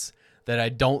months that I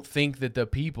don't think that the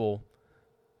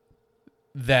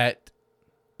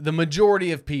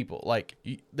majority of people, like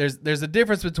there's a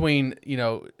difference between, you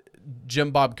know,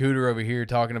 Jim Bob Cooter over here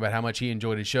talking about how much he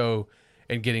enjoyed his show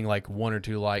and getting like 1 or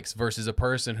 2 likes versus a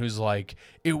person who's like,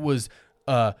 it was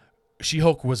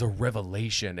She-Hulk was a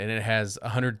revelation and it has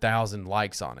 100,000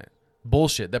 likes on it.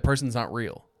 Bullshit. That person's not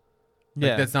real.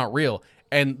 Like, that's not real.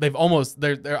 And they've almost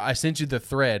I sent you the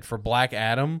thread for Black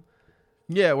Adam.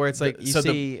 yeah, where it's like you So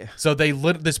see,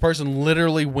 this person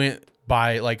literally went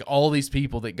by like all these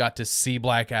people that got to see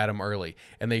Black Adam early,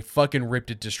 and they fucking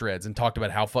ripped it to shreds and talked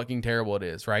about how fucking terrible it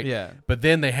is, right? Yeah. But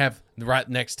then they have right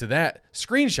next to that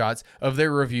screenshots of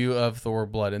their review of Thor: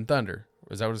 Blood and Thunder.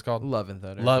 Is that what it's called? Love and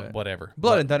Thunder. Love, but whatever.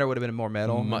 Blood and Thunder would have been more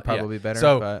metal, probably Yeah. better.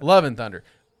 So but Love and Thunder.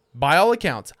 By all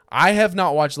accounts, I have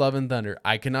not watched Love and Thunder.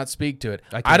 I cannot speak to it.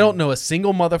 I I don't know a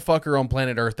single motherfucker on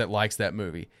planet Earth that likes that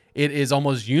movie. It is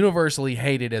almost universally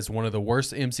hated as one of the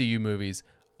worst MCU movies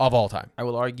of all time. I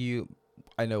will argue,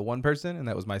 I know one person, and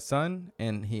that was my son,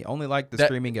 and he only liked the That-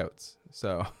 Screaming Goats.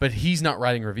 So But he's not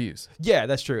writing reviews. yeah,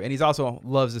 that's true, and he's also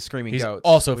loves the Screaming He's Goats.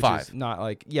 also which 5. is not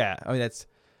like I mean that's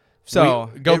so.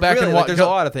 Go back and like, watch. there's a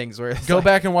lot of things where it's Go like,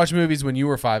 back and watch movies when you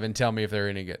were 5 and tell me if they're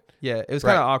any good. Yeah, it was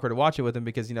Right. kind of awkward to watch it with him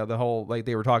because the whole like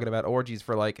they were talking about orgies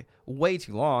for like way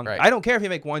too long. Right. I don't care if you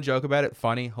make one joke about it,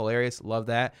 funny, hilarious, love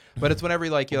that. But it's whenever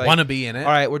you're like Want to be in it?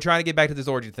 all right, we're trying to get back to this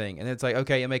orgy thing, and it's like,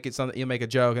 okay, you make it something, you make a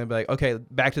joke, and be like, okay,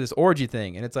 back to this orgy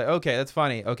thing, and it's like, okay, that's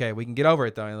funny, okay, we can get over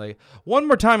it though, and like one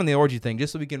more time on the orgy thing,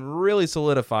 just so we can really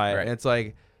solidify it. Right. And it's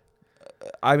like,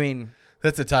 I mean,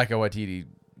 That's a Taika Waititi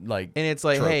like. and it's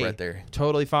like, trope hey, right there.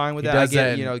 totally fine with He that. I does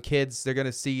get, that kids, they're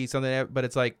gonna see something, but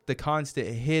it's like the constant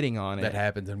hitting on it. That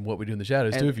happens in What We Do in the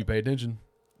Shadows And- too, if you pay attention.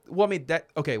 Well, I mean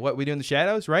what we do in the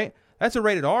shadows, right? That's a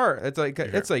rated R. It's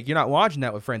like you're not watching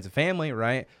that with friends and family,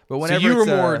 right? But So whenever you were it's,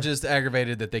 more just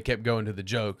aggravated that they kept going to the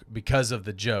joke because of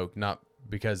the joke, not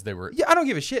because they were. yeah, I don't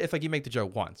give a shit if like you make the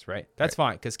joke once, right? That's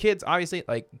fine because kids obviously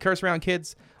like curse around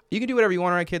kids. You can do whatever you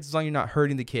want around kids as long as you're not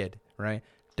hurting the kid, right?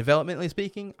 Developmentally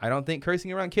speaking, I don't think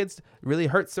cursing around kids really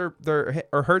hurts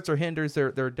or hinders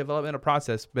their developmental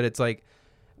process. But it's like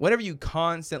whenever you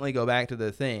constantly go back to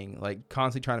the thing, like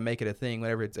constantly trying to make it a thing,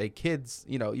 whenever it's a kids,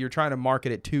 you're trying to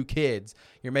market it to kids,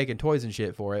 you're making toys and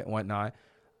shit for it and whatnot.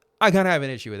 I kind of have an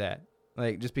issue with that.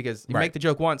 Like just because you Right. make the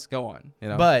joke once, go on.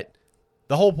 But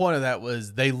the whole point of that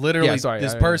was they literally. Yeah, sorry,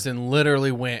 this I- person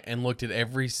literally went and looked at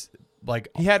every like.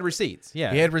 he had receipts.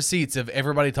 Yeah, He had receipts of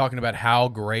everybody talking about how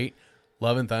great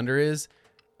Love and Thunder is,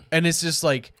 and it's just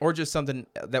like. or just something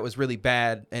that was really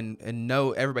bad and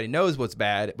everybody knows what's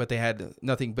bad, but they had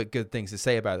nothing but good things to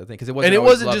say about the thing because it wasn't. And it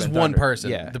always wasn't Love just and one Thunder. person.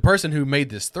 Yeah, The person who made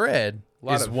this thread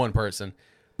Lot is of- one person,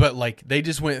 but like they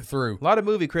just went through. a lot of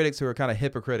movie critics who are kind of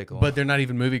hypocritical. But they're not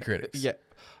even movie critics. yeah,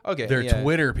 okay, They're yeah.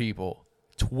 Twitter people.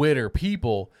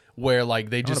 Where like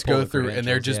they just pull go the through and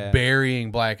they're credentials, just yeah.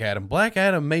 burying Black Adam. Black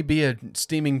Adam may be a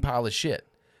steaming pile of shit,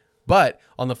 but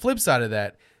on the flip side of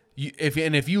that,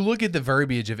 if you look at the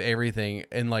verbiage of everything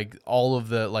and like all of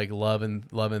the like Love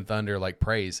and Thunder like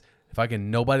praise,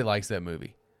 nobody likes that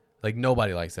movie. Like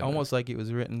nobody likes that. Almost like it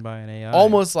was written by an AI. movie.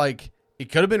 Almost like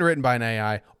it could have been written by an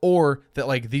AI, or that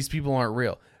like these people aren't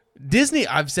real. Disney,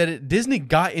 I've said it. Disney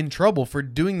got in trouble for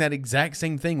doing that exact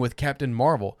same thing with Captain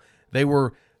Marvel. They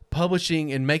were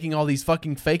publishing and making all these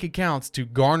fucking fake accounts to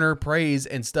garner praise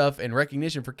and stuff and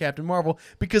recognition for Captain Marvel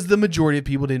because the majority of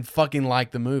people didn't fucking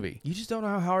like the movie. You just don't know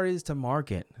how hard it is to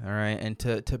market, all right, and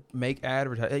to make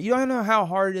advertise. You don't know how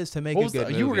hard it is to make a good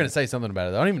movie. You were gonna say something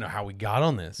about it. I don't even know how we got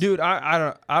on this. Dude, I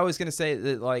don't. I was gonna say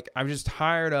that like I'm just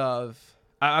tired of.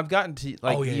 I've gotten to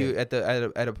like Oh, yeah. you at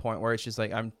a point where it's just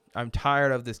like I'm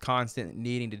tired of this constant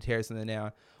needing to tear something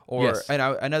down. Or Yes.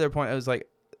 another point I was like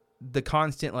the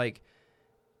constant like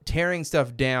tearing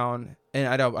stuff down. And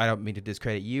I don't mean to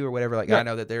discredit you or whatever. Like Yeah. I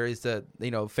know that there is the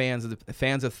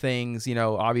fans of things.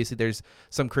 Obviously there's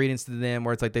some credence to them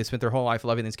where it's like they spent their whole life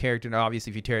loving this character. And obviously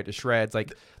if you tear it to shreds,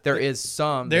 like there is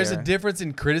some. There's there. a difference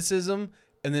in criticism,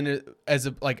 and then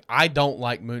I don't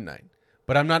like Moon Knight,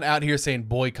 but I'm not out here saying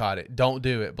boycott it, don't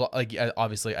do it. Like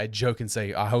obviously, I joke and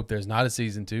say I hope there's not a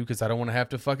season 2 because I don't want to have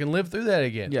to fucking live through that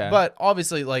again. Yeah. But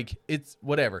obviously, like it's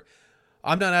whatever.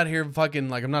 I'm not out here fucking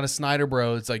like I'm not a Snyder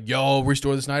bro. It's like yo,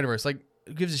 restore the Snyderverse. Like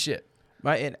who gives a shit?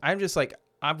 And I'm just like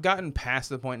I've gotten past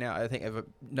the point now. I think I've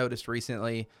noticed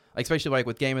recently, like especially like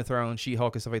with Game of Thrones,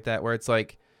 She-Hulk, and stuff like that, where it's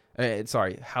like,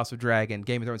 House of Dragon,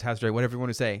 Game of Thrones, House of Dragon, whatever you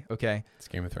want to say. Okay, It's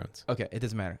Game of Thrones. okay, it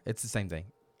doesn't matter. It's the same thing.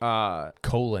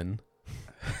 Colon.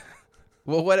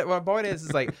 Well, what my point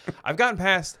is like I've gotten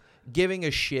past giving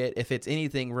a shit if it's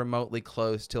anything remotely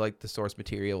close to like the source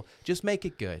material. Just make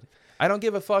it good. I don't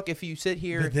give a fuck if you sit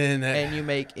here But then and you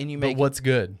make But what's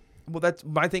good? Well, that's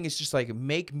my thing. Is just like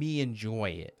make me enjoy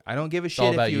it. I don't give a shit all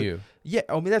if about you. Yeah,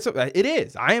 I mean that's what it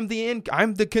is. I am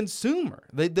I'm the consumer.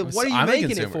 What are you I'm a making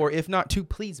it consumer. for if not to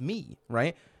please me,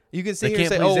 right? You can sit They here and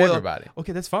can't say, please "Oh, well, everybody."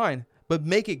 okay, that's fine," but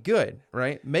make it good,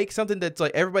 right? Make something that's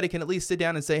like everybody can at least sit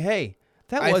down and say, "Hey,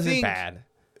 that I wasn't think- bad."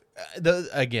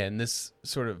 Again, this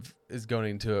sort of is going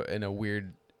into in a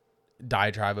weird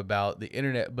diatribe about the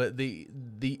internet, but the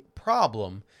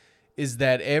problem is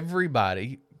that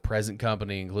everybody, present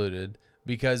company included,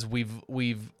 because we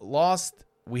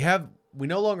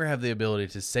no longer have the ability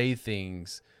to say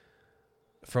things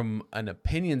from an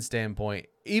opinion standpoint,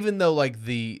 even though like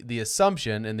the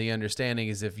assumption and the understanding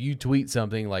is if you tweet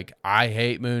something like I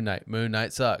hate Moon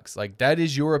Knight sucks, like that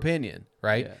is your opinion,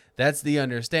 right? Yeah. That's the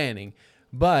understanding.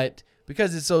 But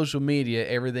because it's social media,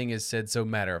 everything is said so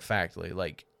matter of factly.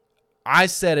 Like I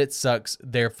said it sucks,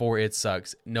 therefore it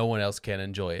sucks. No one else can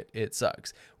enjoy it. It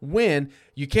sucks. When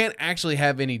you can't actually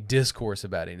have any discourse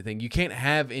about anything, you can't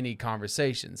have any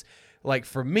conversations. Like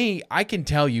for me, I can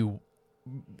tell you,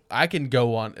 I can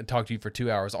go on and talk to you for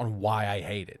 2 hours on why I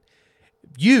hate it.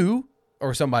 You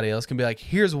or somebody else can be like,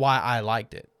 here's why I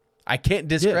liked it. I can't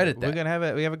discredit that. We're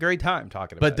gonna we have a great time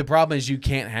talking about But it. the problem is you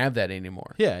can't have that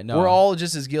anymore. Yeah, no. We're all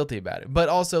just as guilty about it. But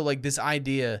also like this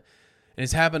idea, and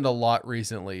it's happened a lot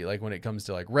recently, like when it comes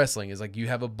to like wrestling, is like you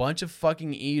have a bunch of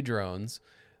fucking E-drones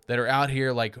that are out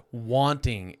here like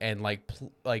wanting and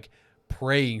like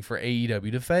praying for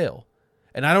AEW to fail.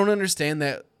 And I don't understand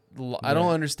that. I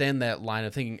don't understand that line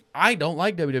of thinking. I don't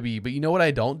like WWE, but you know what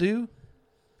I don't do?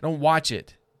 I don't watch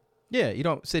it. Yeah, you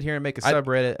don't sit here and make a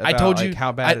subreddit about I told you like,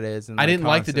 how bad it is. And I didn't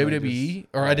like the constantly WWE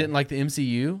or I didn't like the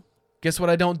MCU. Guess what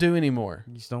I don't do anymore?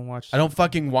 You just don't watch. I don't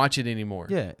fucking watch it anymore.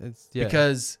 Yeah,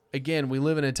 Because again, we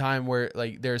live in a time where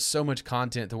like there's so much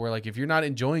content to where like if you're not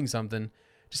enjoying something,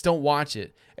 just don't watch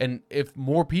it. And if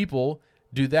more people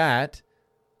do that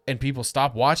and people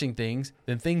stop watching things,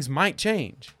 then things might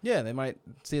change. Yeah, they might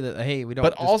see that. Hey, we don't.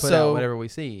 But just put also, out whatever we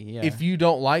see. Yeah. If you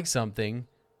don't like something,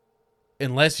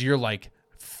 unless you're like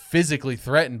physically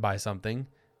threatened by something,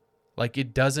 like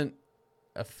it doesn't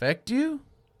affect you.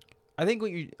 I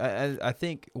think I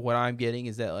think what I'm getting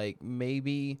is that like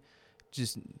maybe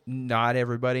just not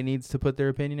everybody needs to put their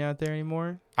opinion out there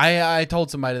anymore. I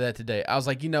told somebody that today. I was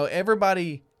like,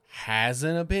 everybody has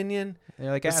an opinion.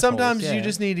 They're like But assholes, sometimes you yeah.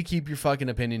 just need to keep your fucking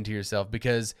opinion to yourself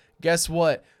because guess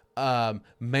what?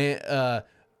 Manbeard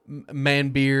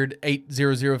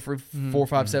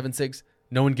 8004576.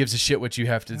 No one gives a shit what you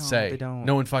have to say. they don't.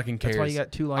 No one fucking cares. That's why you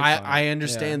got 2 likes. on I it.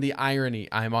 understand the irony.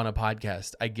 I'm on a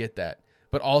podcast. I get that.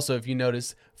 But also, if you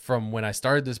notice from when I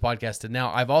started this podcast to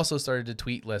now, I've also started to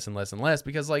tweet less and less and less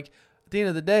because, like, at the end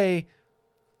of the day,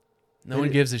 no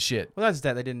one gives a shit. Well, that's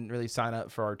that they didn't really sign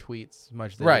up for our tweets as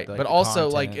much. As they Right. did, like, But the also,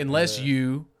 like, content unless or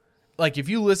you, like, if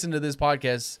you listen to this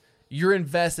podcast, you're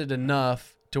invested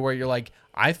enough to where you're like,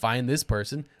 I find this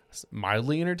person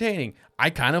mildly entertaining. I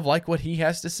kind of like what he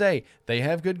has to say. They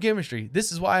have good chemistry.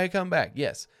 This is why I come back.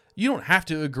 Yes. You don't have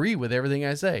to agree with everything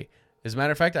I say. As a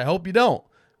matter of fact, I hope you don't.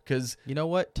 Because you know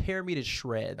what? Tear me to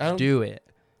shreds. I don't- Do it.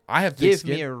 I have Give thick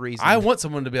me skin. a reason. I want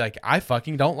someone to be like, I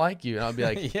fucking don't like you. And I'll be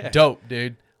like, Yeah. dope,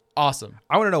 dude. Awesome.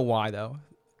 I want to know why though.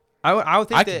 I would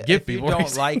think I that could give if you people don't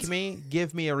reasons. like me,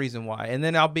 give me a reason why, and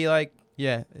then I'll be like,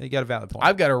 yeah, you got a valid point.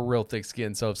 I've got a real thick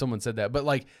skin, so if someone said that, but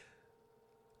like,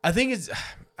 I think it's,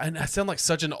 and I sound like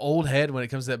such an old head when it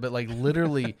comes to that, but like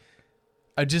literally,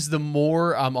 the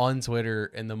more I'm on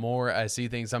Twitter and the more I see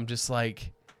things, I'm just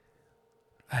like,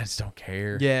 I just don't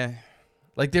care. yeah.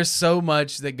 Like there's so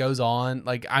much that goes on.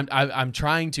 Like I'm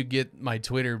trying to get my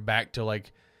Twitter back to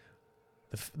like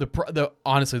the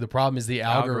honestly the problem is the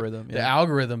algorithm. yeah. The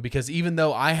algorithm, because even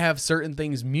though I have certain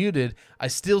things muted, I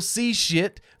still see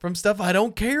shit from stuff I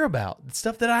don't care about.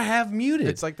 Stuff that I have muted.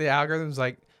 It's like the algorithm's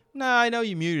like, nah, I know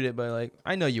you muted it, but like,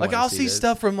 I know you. like wanna I'll see this.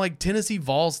 stuff from like Tennessee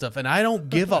Vols stuff, and I don't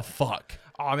give a fuck.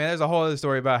 Oh man, there's a whole other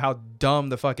story about how dumb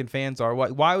the fucking fans are.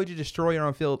 Why would you destroy your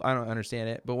own field? I don't understand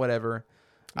it, but whatever.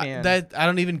 Man, I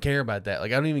don't even care about that.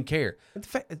 Like I don't even care. it's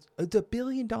 $1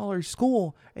 billion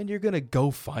school, and you're gonna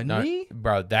GoFund No, me?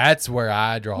 bro, that's where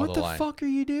I draw What the the line. fuck are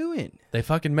you doing? They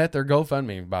fucking met their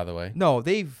GoFundMe, by the way. No,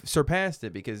 they've surpassed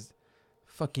it because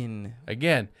fucking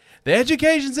Again, the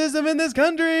education system in this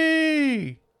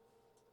country.